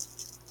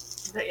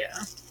space. But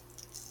yeah.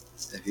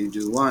 If you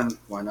do one,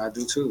 why not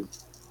do 2?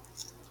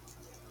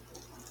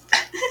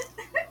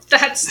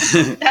 That's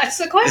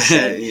the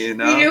question. You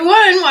know? You do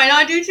 1, why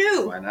not do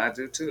 2? Why not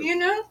do 2? You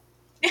know?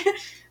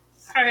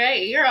 All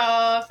right, you're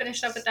all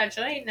finished up with that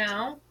joint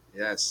now.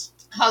 Yes.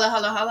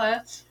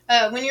 Holla.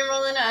 When you're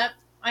rolling up,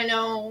 I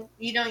know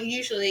you don't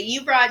usually.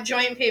 You brought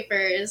joint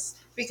papers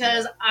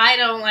because I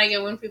don't like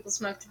it when people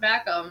smoke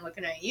tobacco. I'm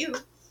looking at you,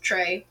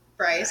 Trey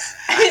Bryce,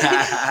 in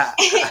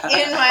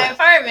my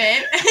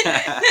apartment.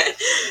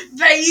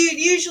 But you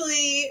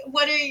usually,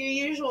 what are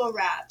your usual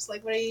wraps?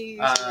 Like, what are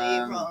you usually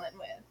rolling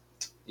with?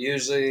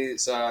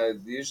 I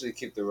usually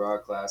keep the raw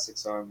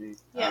classics on me.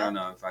 Yeah. I don't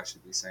know if I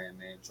should be saying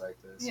names like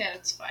this. Yeah,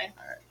 it's fine.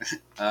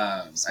 All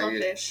right. Small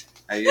fish.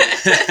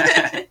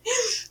 I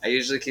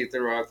usually keep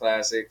the raw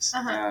classics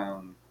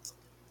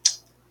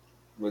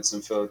with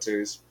some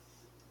filters.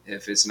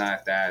 If it's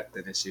not that,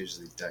 then it's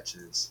usually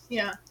Dutch's.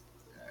 Yeah.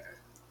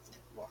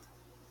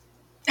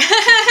 I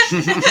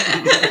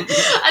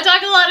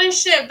talk a lot of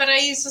shit, but I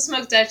used to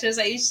smoke Dutchess.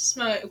 I used to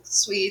smoke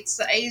sweets.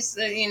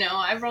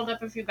 I've rolled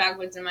up a few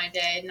backwoods in my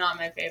day. Not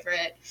my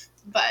favorite,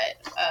 but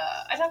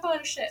I talk a lot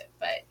of shit.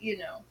 But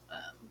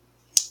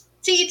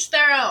to each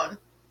their own.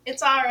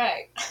 It's all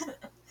right.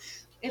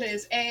 It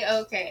is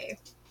A-okay.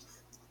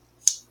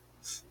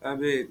 I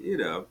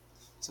mean,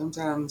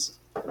 sometimes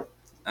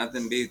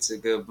nothing beats a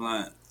good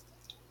blunt.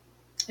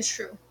 It's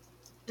true.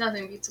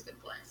 Nothing beats a good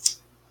blunt.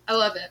 I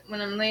love it.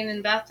 When I'm laying in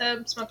the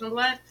bathtub, smoking a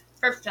blunt,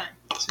 perfect time.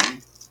 See?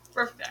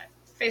 Perfect time.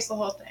 Face the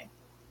whole thing.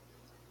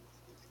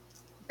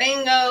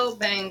 Bango,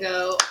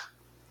 bango.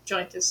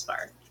 Joint is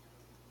sparked.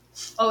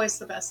 Always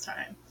the best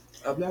time.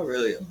 I'm not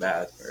really a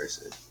bath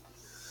person.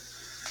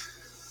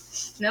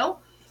 No?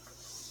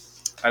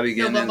 I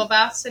begin No bubble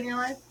baths in your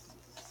life?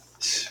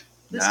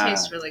 This Nah.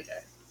 tastes really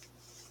good.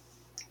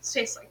 This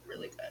tastes like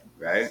really good.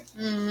 Right?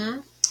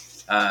 Mm-hmm.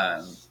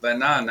 But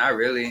no, not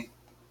really.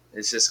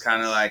 It's just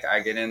kind of like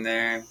I get in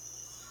there,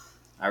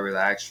 I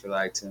relax for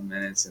like 10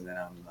 minutes, and then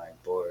I'm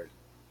like bored.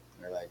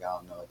 Or like I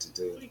don't know what to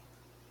do.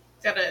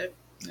 Gotta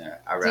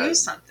do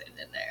something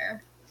in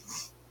there.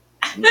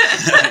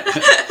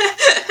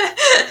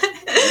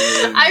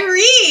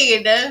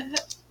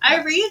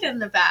 I read in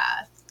the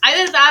bath.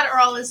 Either that or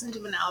I'll listen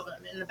to an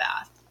album in the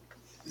bath.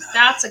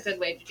 That's a good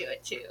way to do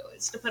it too.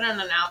 Is to put on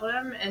an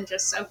album and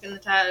just soak in the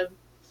tub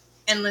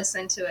and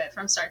listen to it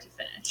from start to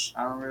finish.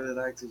 I don't really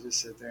like to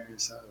just sit there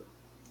and soak.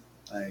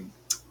 Like,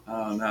 I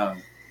don't know.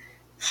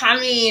 I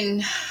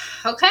mean,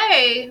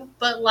 okay,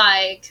 but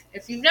like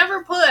if you've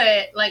never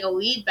put like a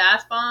weed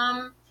bath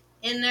bomb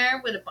in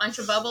there with a bunch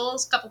of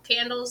bubbles, couple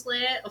candles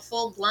lit, a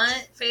full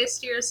blunt face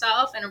to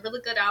yourself, and a really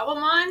good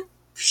album on,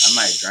 I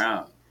might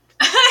drown.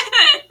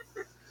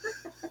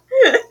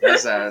 That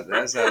sounds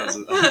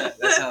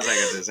like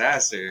a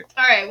disaster.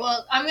 All right,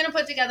 well, I'm going to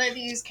put together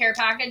these care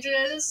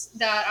packages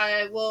that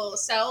I will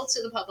sell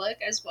to the public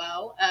as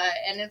well,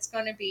 and it's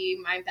going to be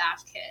my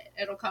bath kit.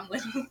 It'll come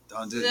with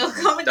Don't give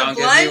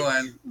me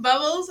one.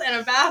 Bubbles,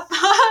 and a bath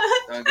bomb.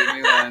 Don't give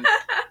me one.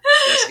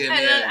 Just give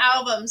me an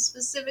album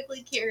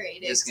specifically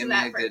curated. Just give me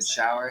a good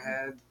shower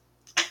head.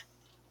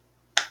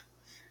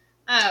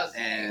 Oh. Okay.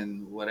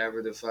 And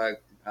whatever the fuck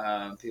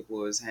people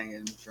was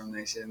hanging from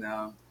their shit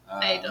now.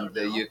 I don't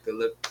know. The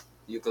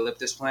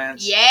eucalyptus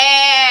plants.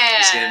 Yeah.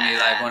 Just give me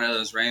like one of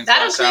those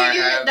rainfall shower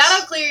heads.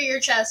 That'll clear your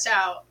chest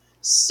out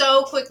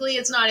so quickly.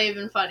 It's not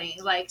even funny.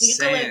 Like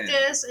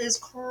eucalyptus is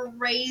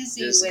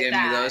crazy. Just with give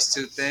that. me those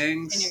two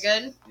things, and you're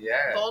good.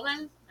 Yeah.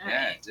 Golden.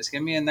 Right. Just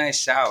give me a nice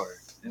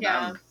shower. And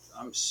yeah.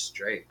 I'm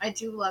straight. I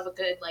do love a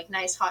good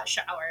nice hot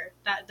shower.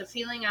 That the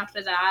feeling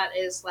after that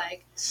is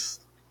like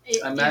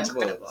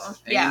unmatchable. Incredible.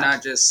 And you're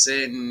not just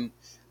sitting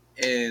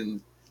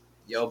in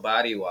your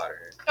body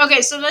water.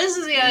 Okay, so this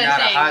is the other thing. Not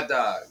a hot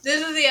dog.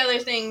 This is the other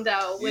thing,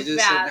 though, with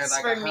baths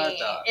for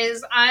me,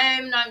 is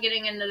I'm not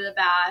getting into the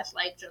bath,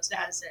 just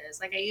as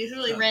is. Like, I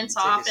usually rinse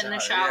off in the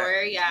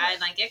shower,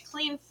 and I get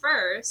clean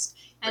first,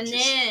 and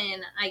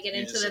then I get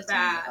into the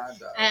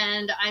bath.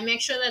 And I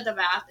make sure that the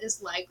bath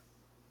is, like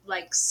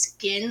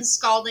skin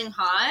scalding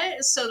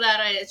hot, so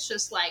that it's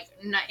just,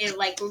 it,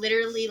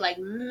 literally,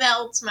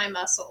 melts my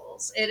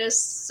muscles. It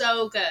is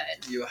so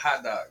good. You a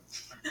hot dog.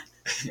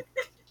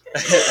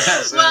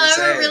 I'm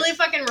a really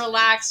fucking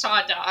relaxed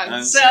hot dog,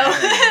 I'm saying.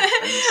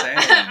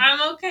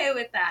 I'm okay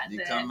with that. You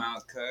come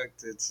out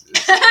cooked, it's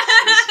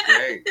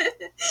great.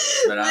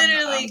 But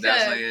I'm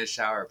definitely a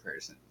shower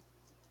person.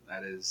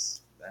 That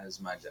is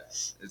my job.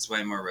 It's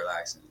way more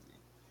relaxing to me.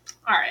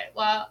 All right,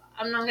 well,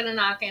 I'm not gonna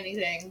knock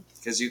anything.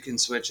 Because you can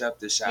switch up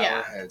the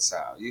shower head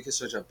style. You can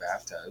switch up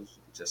bathtubs,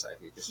 just like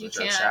you can switch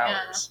up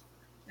showers.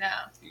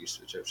 Yeah. You can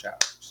switch up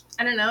showers.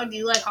 I don't know. Do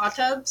you like hot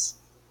tubs?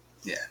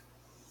 Yeah.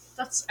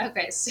 That's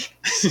okay. See,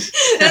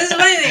 that's the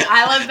funny thing.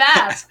 I love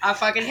baths. I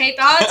fucking hate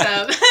the hot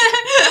tub.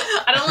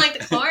 I don't like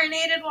the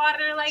chlorinated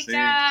water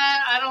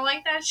that. I don't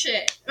like that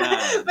shit.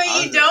 But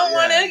you don't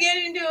want to get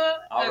into it.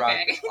 I'll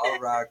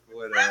rock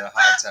with a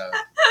hot tub.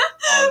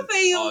 But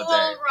you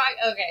won't rock.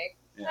 Okay.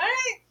 Yeah.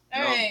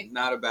 All right.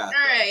 Not a bath.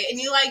 All right. And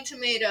you like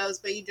tomatoes,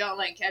 but you don't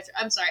like ketchup.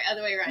 I'm sorry,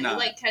 other way around. You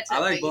like ketchup,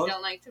 but you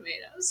don't like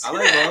tomatoes. I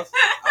like both.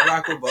 I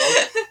rock with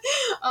both.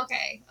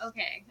 Okay.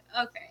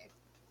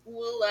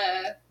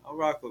 I'll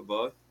rock with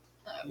both.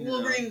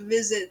 We'll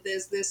revisit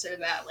this or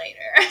that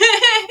later.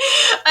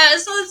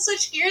 So let's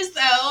switch gears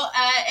though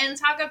and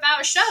talk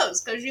about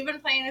shows, because you've been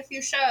playing a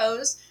few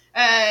shows.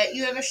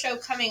 You have a show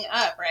coming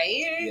up,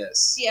 right?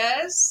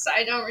 Yes.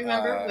 I don't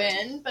remember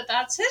when, but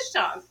that's his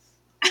job.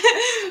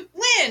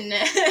 When?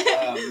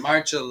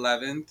 March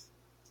 11th.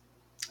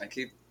 I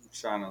keep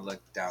trying to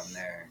look down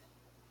there,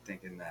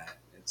 thinking that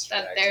it's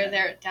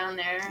they're down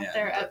there. Yeah,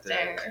 they're up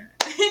there.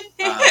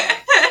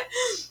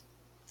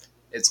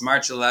 It's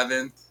March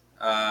 11th,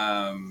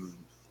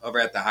 over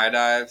at the High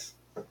Dive.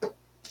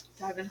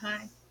 Diving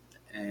High.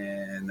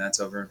 And that's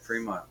over in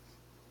Fremont.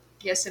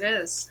 Yes, it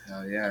is.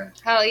 Hell yeah.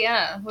 Hell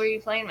yeah. Who are you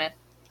playing with?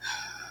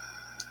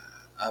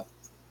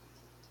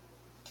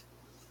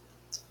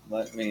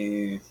 Let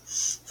me...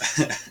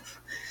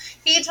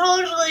 He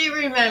totally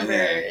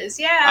remembers.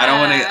 Yeah.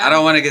 I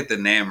don't want to get the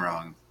name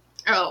wrong.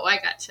 Oh, I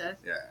gotcha.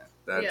 Yeah,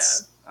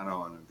 that's. I don't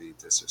want to be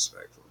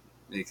disrespectful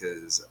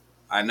because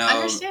I know.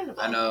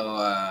 Understandable. I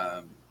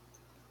know.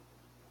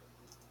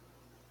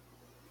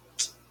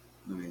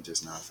 Let me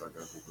just not fuck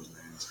up people's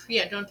names.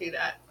 Yeah, don't do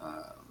that.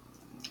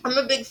 I'm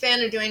a big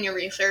fan of doing your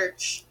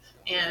research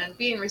and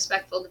being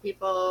respectful to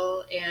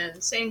people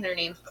and saying their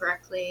names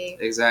correctly.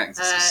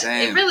 Exactly.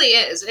 Same. It really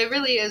is. It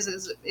really is.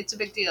 It's a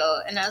big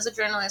deal. And as a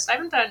journalist, I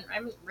haven't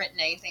written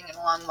anything in a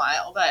long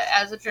while, but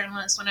as a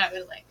journalist, when I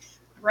would like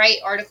write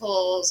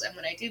articles and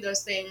when I do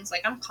those things,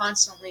 like I'm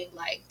constantly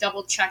like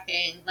double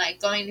checking,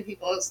 like going to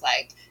people's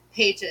like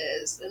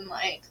pages and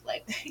like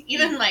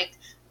even like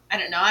I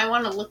don't know, I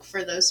want to look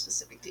for those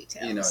specific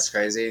details. You know, it's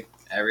crazy.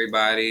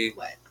 Everybody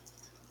What?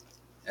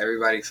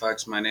 Everybody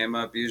fucks my name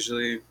up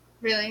usually.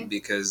 Really?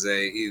 Because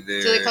they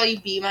either... Do they call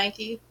you B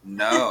Mikey?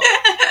 No.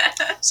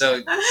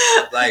 So,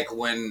 like,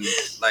 when,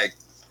 like,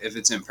 if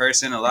it's in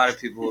person, a lot of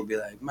people will be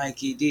like,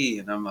 Mikey D.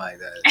 And I'm like,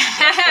 that's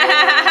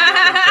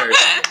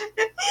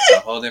a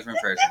whole different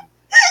person.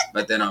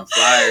 But then on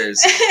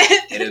flyers,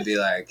 it'll be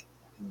like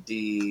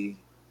D,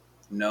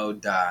 no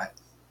dot.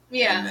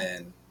 Yeah. And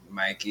then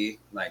Mikey,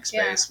 like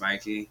space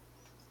Mikey.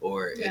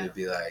 Or it'd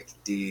be like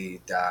D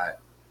dot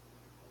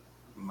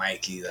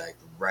Mikey, like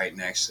right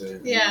next to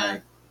it. Yeah.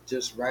 Like,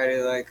 just write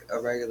it like a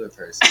regular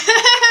person.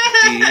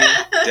 D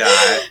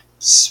dot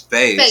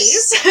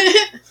space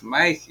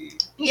Mikey.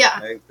 Yeah.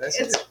 Like,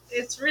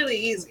 it's really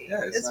easy.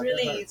 Yeah, it's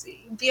really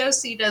easy.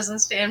 BoC doesn't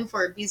stand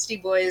for Beastie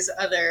Boys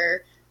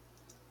other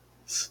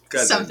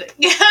something.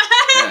 Yeah.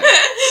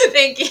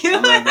 Thank you.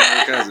 I'm not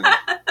that cousin.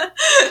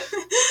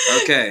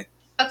 Okay.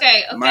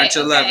 March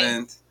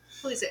 11th.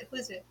 Who is it?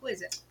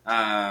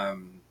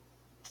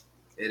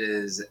 It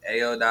is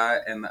AO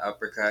Dot and the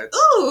Uppercuts.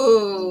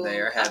 Ooh. They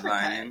are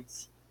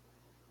headlining.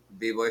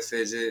 B-Boy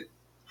Fidget.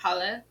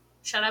 Holla.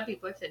 Shout out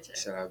B-Boy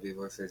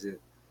Fidget.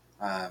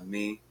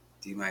 Me,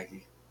 D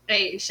Mikey.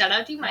 Hey, shout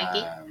out D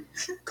Mikey.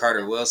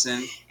 Carter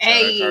Wilson.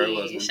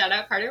 Shout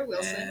out Carter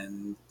Wilson.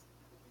 And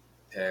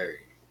Perry.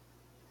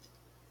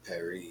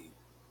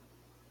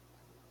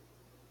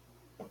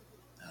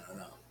 I don't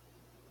know.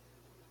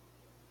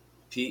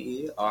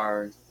 Perii.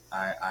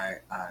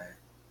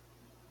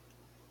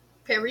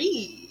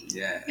 Perry.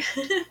 Yeah.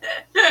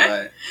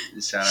 But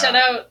shout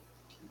out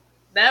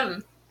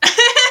them.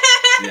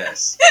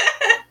 Yes.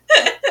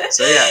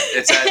 So yeah,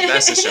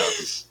 that's the show.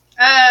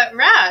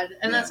 Rad,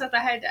 and that's at the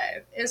High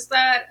Dive. Is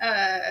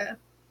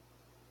that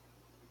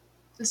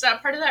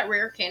part of that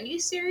Rare Candy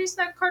series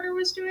that Carter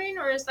was doing,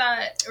 or is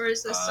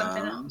this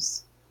something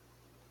else?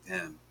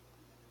 Damn.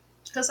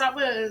 Because that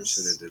was...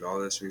 Should have did all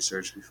this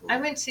research before. I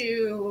went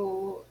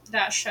to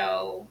that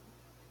show,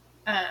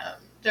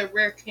 the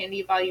Rare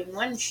Candy Volume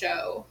 1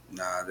 show.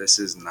 Nah, this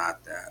is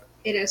not that.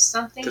 It is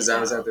something because I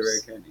was at the Rare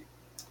Candy.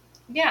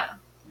 Yeah.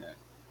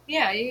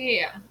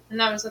 And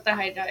that was at the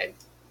High Dive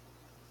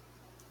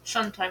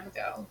some time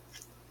ago.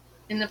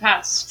 In the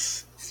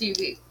past few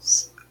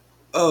weeks.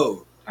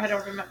 Oh. I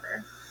don't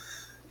remember.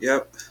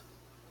 Yep.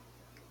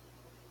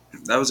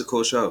 That was a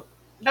cool show.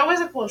 That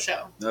was a cool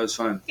show. That was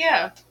fun.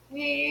 Yeah.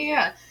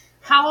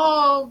 How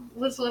old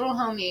was little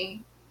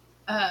homie?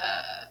 Got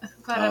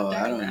up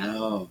there. I don't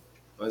know.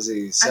 Was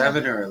he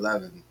 7 or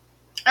 11?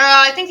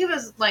 I think he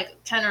was like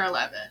 10 or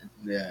 11.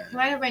 Yeah. He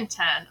might have been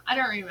 10. I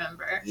don't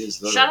remember. He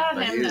was little, shout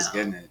out him, he was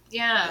getting it.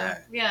 Yeah.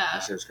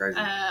 That shit was crazy.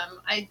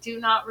 I do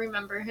not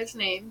remember his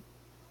name.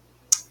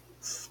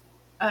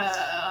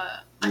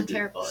 I'm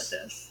terrible at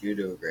this. You're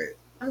doing great.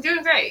 I'm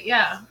doing great,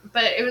 yeah.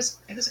 But it was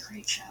a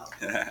great show.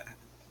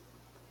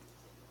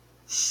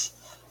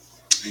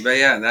 But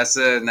yeah, that's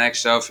the next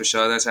show for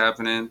sure that's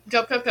happening.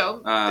 Go.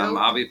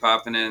 I'll be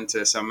popping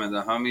into some of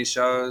the homie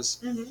shows.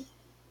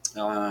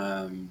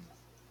 Mm-hmm.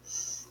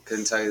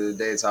 Couldn't tell you the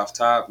dates off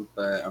top,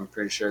 but I'm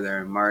pretty sure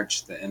they're in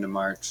March, the end of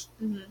March.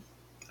 Mm-hmm.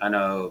 I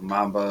know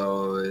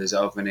Mambo is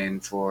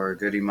opening for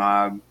Goody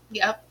Mob.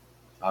 Yep.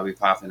 I'll be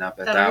popping up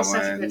at that one.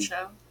 Such a good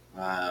show.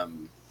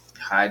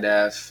 High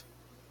Def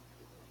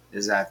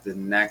is at the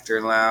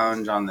Nectar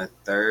Lounge on the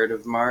 3rd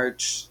of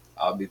March.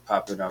 I'll be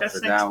popping up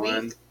for that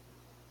one.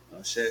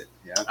 Oh shit!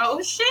 Yeah.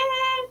 Oh shit!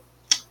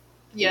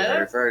 Yeah. You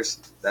heard it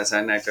first. That's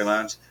at Nectar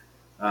Lounge,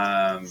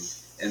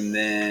 and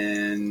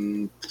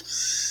then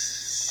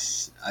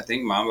I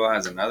think Mambo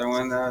has another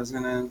one that I was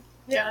gonna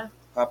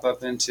pop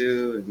up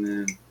into, and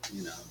then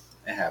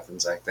it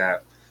happens like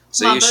that.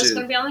 So Mambo's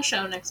gonna be on the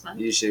show next month.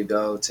 You should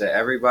go to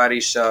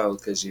everybody's show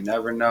because you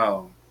never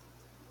know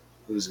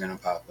who's gonna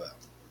pop up.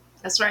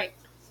 That's right.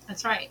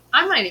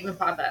 I might even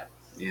pop up.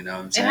 You know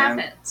what I'm saying? It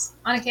happens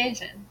on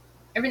occasion,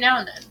 every now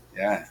and then.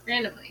 Yeah.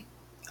 Randomly.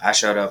 I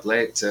showed up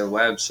late to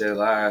web shit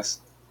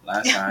last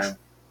time.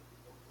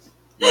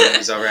 When it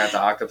was over at the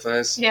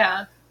Octopus.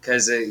 Yeah.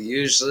 Because it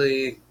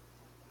usually,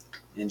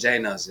 and Jay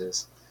knows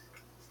this,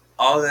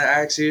 all the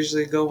acts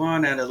usually go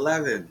on at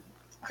 11.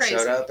 Crazy. I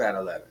showed up at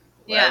 11.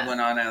 Yeah. Web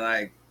went on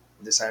at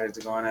decided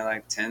to go on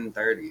at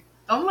 10:30.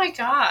 Oh my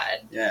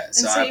God. Yeah.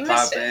 So I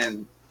popped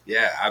in.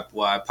 Yeah.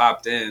 I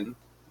popped in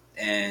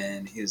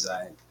and he was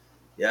like,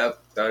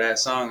 Yep, throw that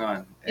song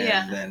on,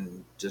 and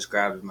then just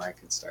grab the mic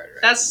and start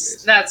it.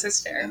 That's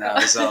hysterical. And I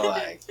was all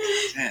like,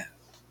 damn.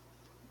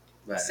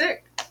 But,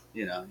 sick.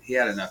 You know, he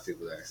had enough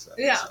people there. So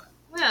yeah,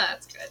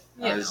 that's good.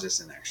 I was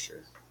just an extra.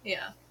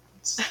 Yeah.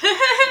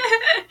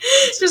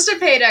 Just a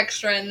paid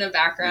extra in the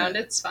background.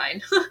 Yeah. It's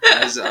fine.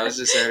 I was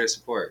just there to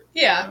support.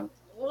 Yeah. You know?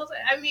 Well,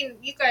 I mean,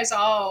 you guys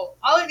all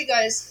of you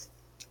guys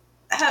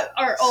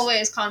are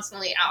always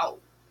constantly out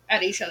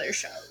at each other's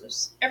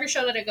shows. Every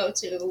show that I go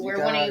to where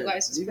one of you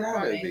guys is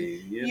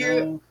performing,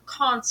 you're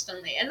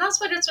constantly. And that's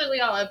what it's really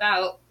all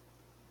about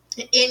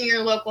in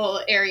your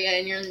local area,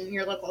 in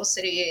your local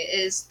city,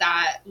 is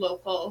that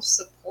local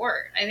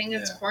support. I think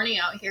it's corny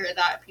out here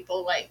that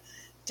people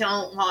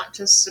don't want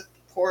to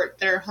support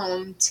their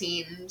home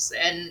teams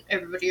and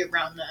everybody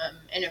around them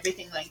and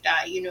everything like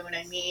that. You know what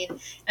I mean?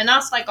 And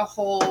that's a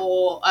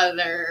whole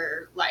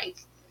other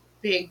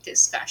big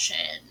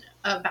discussion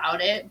about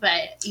it.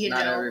 But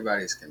not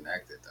everybody's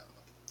connected though.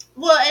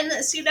 Well,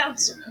 and see, that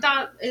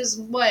is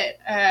what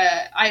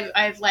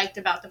I've liked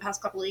about the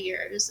past couple of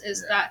years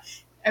is that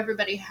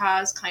everybody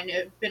has kind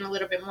of been a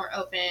little bit more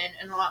open,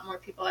 and a lot more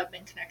people have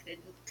been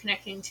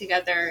connecting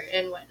together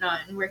and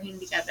whatnot, and working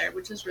together,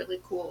 which is really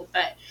cool.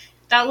 But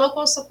that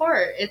local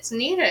support, it's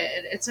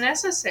needed, it's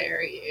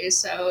necessary.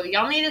 So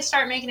y'all need to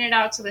start making it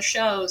out to the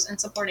shows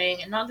and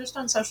supporting, and not just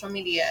on social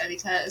media,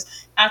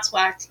 because that's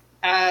whack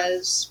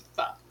as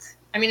fuck.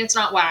 I mean, it's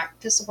not whack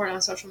to support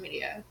on social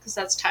media, because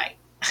that's tight.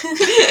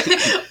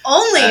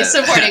 Only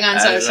supporting on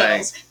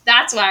socials.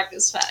 That's whack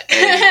as fuck.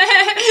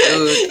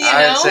 Dude,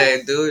 I'd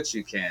say do what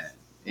you can.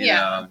 You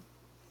know,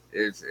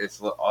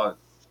 if all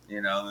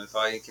if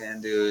all you can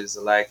do is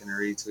a like and a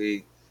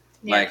retweet,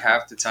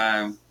 half the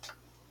time,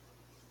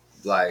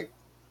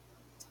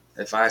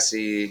 if I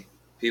see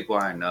people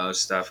I know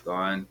stuff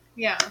going,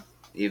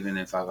 even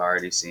if I've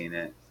already seen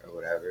it or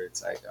whatever,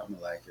 it's I'm gonna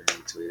like or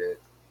retweet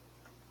it.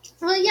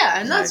 Well, yeah,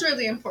 and that's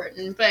really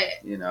important,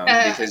 but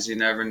because you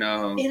never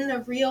know in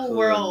the real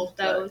world,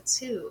 though,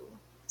 too.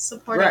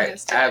 Supporting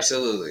is good.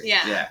 Absolutely.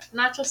 Yeah.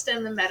 Not just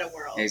in the meta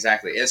world.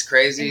 Exactly. It's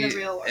crazy. In the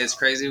real world. It's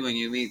crazy when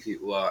you meet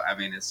people. Well, I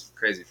mean, it's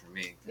crazy for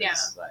me. Yeah.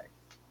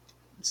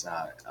 It's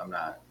not.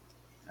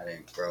 I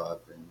didn't grow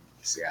up in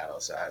Seattle,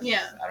 so I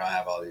don't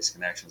have all these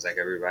connections like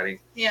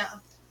everybody. Yeah.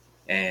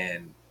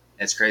 And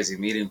it's crazy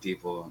meeting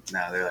people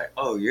now. They're like,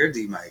 "Oh, you're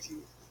D Mikey."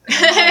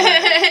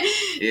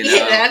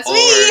 That's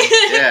me.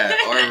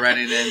 Or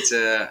running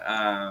into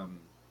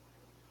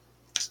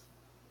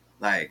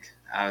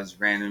I was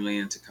randomly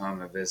in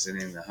Tacoma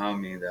visiting the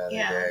homie the other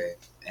day,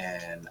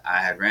 and I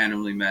had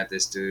randomly met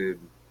this dude,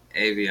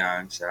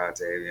 Avion. Shout out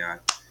to Avion.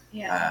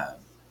 Yeah.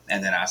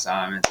 And then I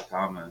saw him in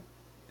Tacoma,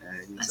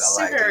 and he was all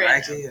like,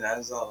 Mikey, and I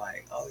was all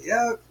like, oh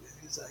yeah.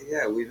 He's like,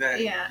 yeah, we met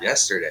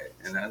yesterday,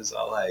 and I was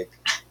all like,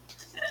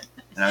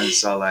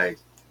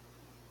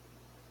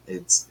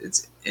 it's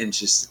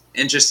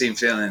interesting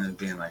feeling of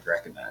being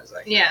recognized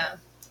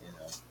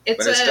it's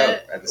but it's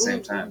dope at the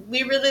same time.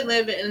 We really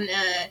live in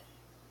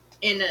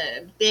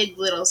a big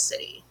little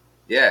city.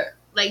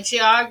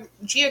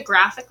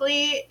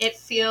 Geographically it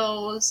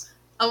feels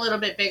a little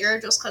bit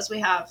bigger just because we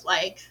have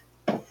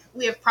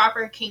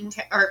proper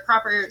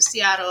proper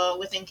Seattle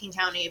within King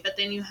County, but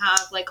then you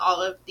have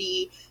all of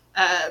the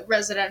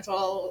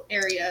residential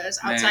areas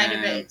outside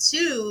of it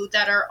too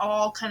that are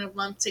all kind of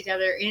lumped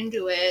together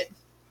into it.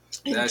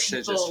 That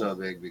shit just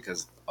felt big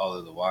because all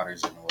of the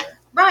water's in the way.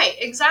 Right,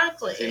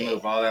 exactly. If you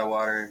move all that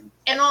water.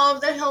 And all of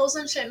the hills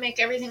and shit make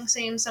everything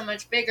seem so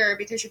much bigger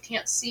because you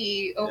can't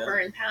see over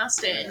and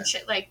past it and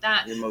shit like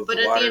that. But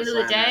at the end of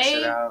the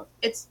day,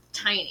 it's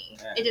tiny.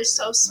 Yeah, it is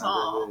so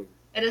small.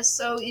 It is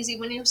so easy.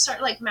 When you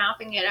start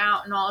mapping it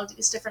out and all of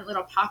these different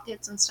little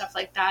pockets and stuff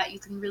like that, you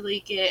can really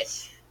get...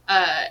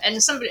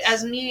 and somebody,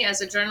 as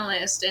a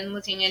journalist and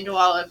looking into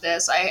all of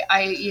this,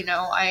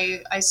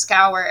 I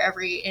scour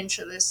every inch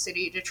of this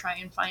city to try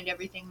and find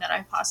everything that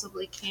I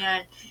possibly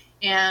can.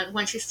 And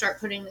once you start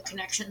putting the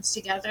connections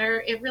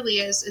together, it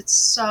really is. It's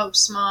so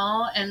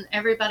small, and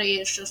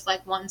everybody is just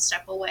one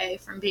step away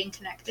from being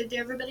connected to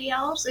everybody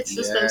else. It's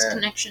just those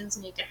connections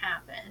need to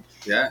happen.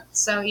 Yeah.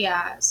 So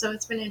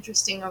it's been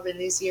interesting over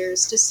these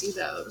years to see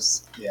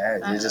those.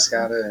 Yeah, you just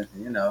gotta,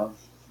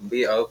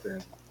 be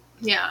open.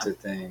 To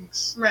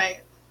things.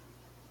 Right.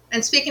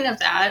 And speaking of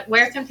that,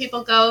 where can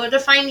people go to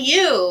find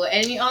you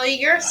and all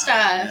your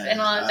stuff and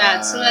all of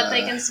that so that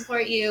they can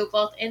support you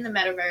both in the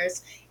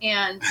metaverse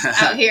and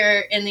out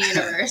here in the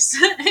universe?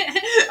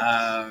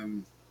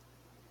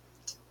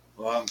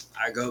 Well,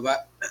 I go by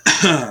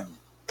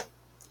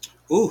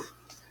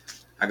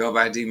I go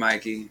by D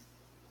Mikey.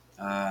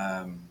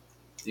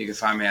 You can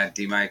find me at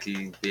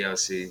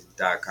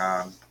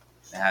dmikeyboc.com.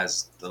 It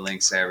has the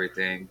links to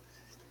everything.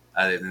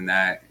 Other than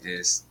that,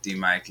 it's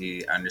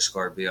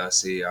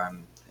DMikey_BOC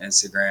on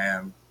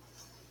Instagram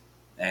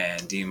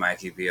and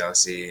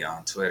DMikeyBoC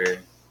on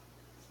Twitter.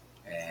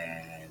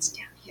 And it's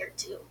down here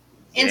too.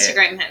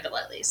 Instagram handle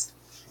at least.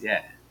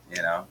 Yeah,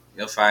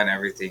 you'll find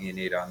everything you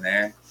need on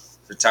there.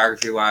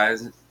 Photography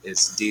wise,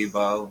 it's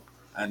Debo_I.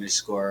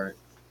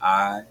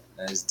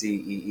 That's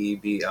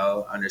DEEBO_EYE.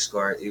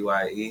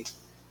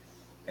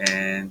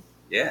 And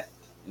yeah,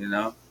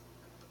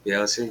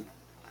 BLC.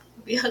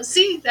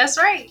 BoC, that's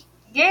right.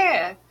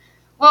 Yeah.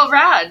 Well,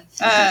 Rad,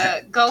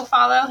 go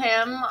follow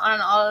him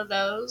on all of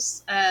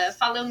those.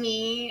 Follow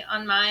me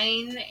on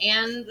mine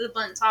and the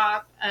Blunt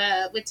Talk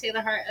with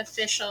Taylor Hart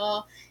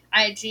official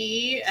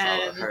IG.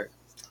 Follow her.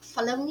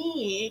 Follow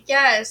me,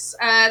 yes.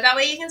 That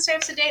way you can stay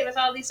up to date with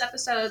all these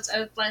episodes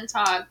of Blunt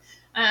Talk.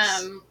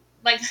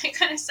 Like I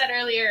kind of said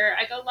earlier,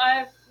 I go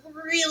live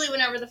really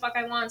whenever the fuck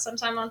I want,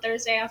 sometime on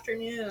Thursday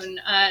afternoon,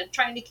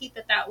 trying to keep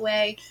it that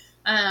way.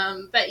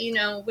 But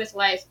with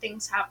life,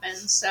 things happen.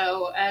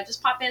 So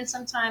just pop in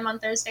sometime on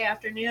Thursday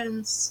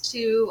afternoons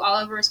to all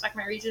of Respect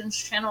My Region's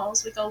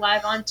channels. We go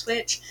live on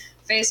Twitch,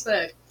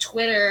 Facebook,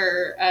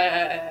 Twitter,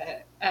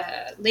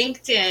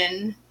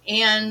 LinkedIn,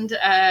 and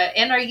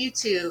our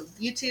YouTube.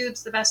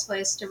 YouTube's the best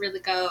place to really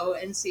go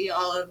and see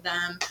all of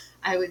them,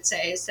 I would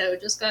say. So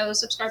just go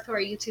subscribe to our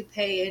YouTube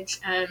page.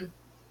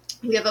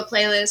 We have a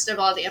playlist of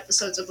all the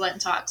episodes of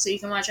Blunt Talk, so you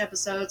can watch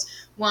episodes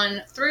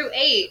 1 through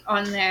 8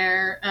 on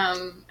there.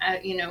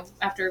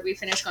 After we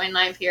finish going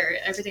live here,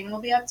 everything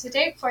will be up to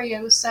date for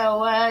you.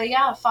 So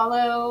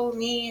follow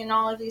me and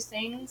all of these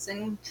things,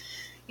 and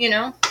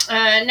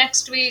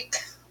next week.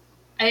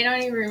 I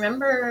don't even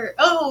remember.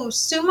 Oh,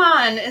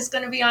 Suman is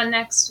going to be on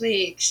next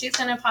week. She's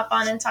going to pop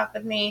on and talk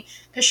with me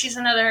because she's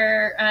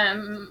another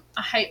a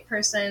hype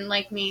person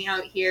like me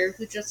out here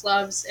who just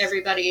loves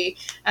everybody.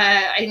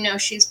 I know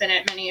she's been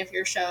at many of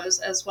your shows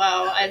as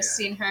well. I've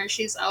seen her.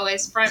 She's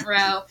always front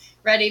row,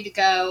 ready to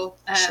go.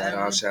 Shout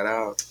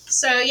out.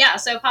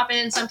 So pop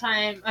in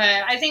sometime.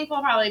 I think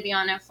we'll probably be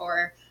on at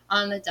 4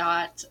 on the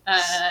dot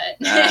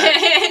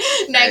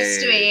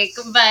next week,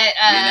 but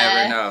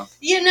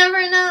you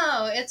never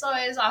know. It's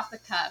always off the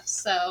cuff.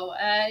 So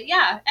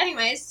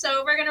anyways,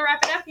 so we're gonna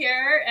wrap it up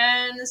here,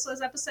 and this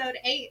was episode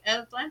 8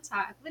 of Blunt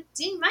Talk with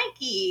D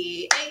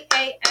Mikey.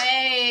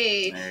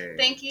 Hey.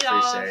 Thank you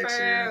all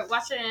for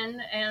watching,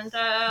 and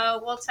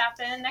we'll tap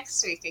in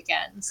next week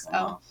again.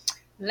 So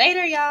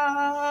later,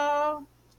 y'all.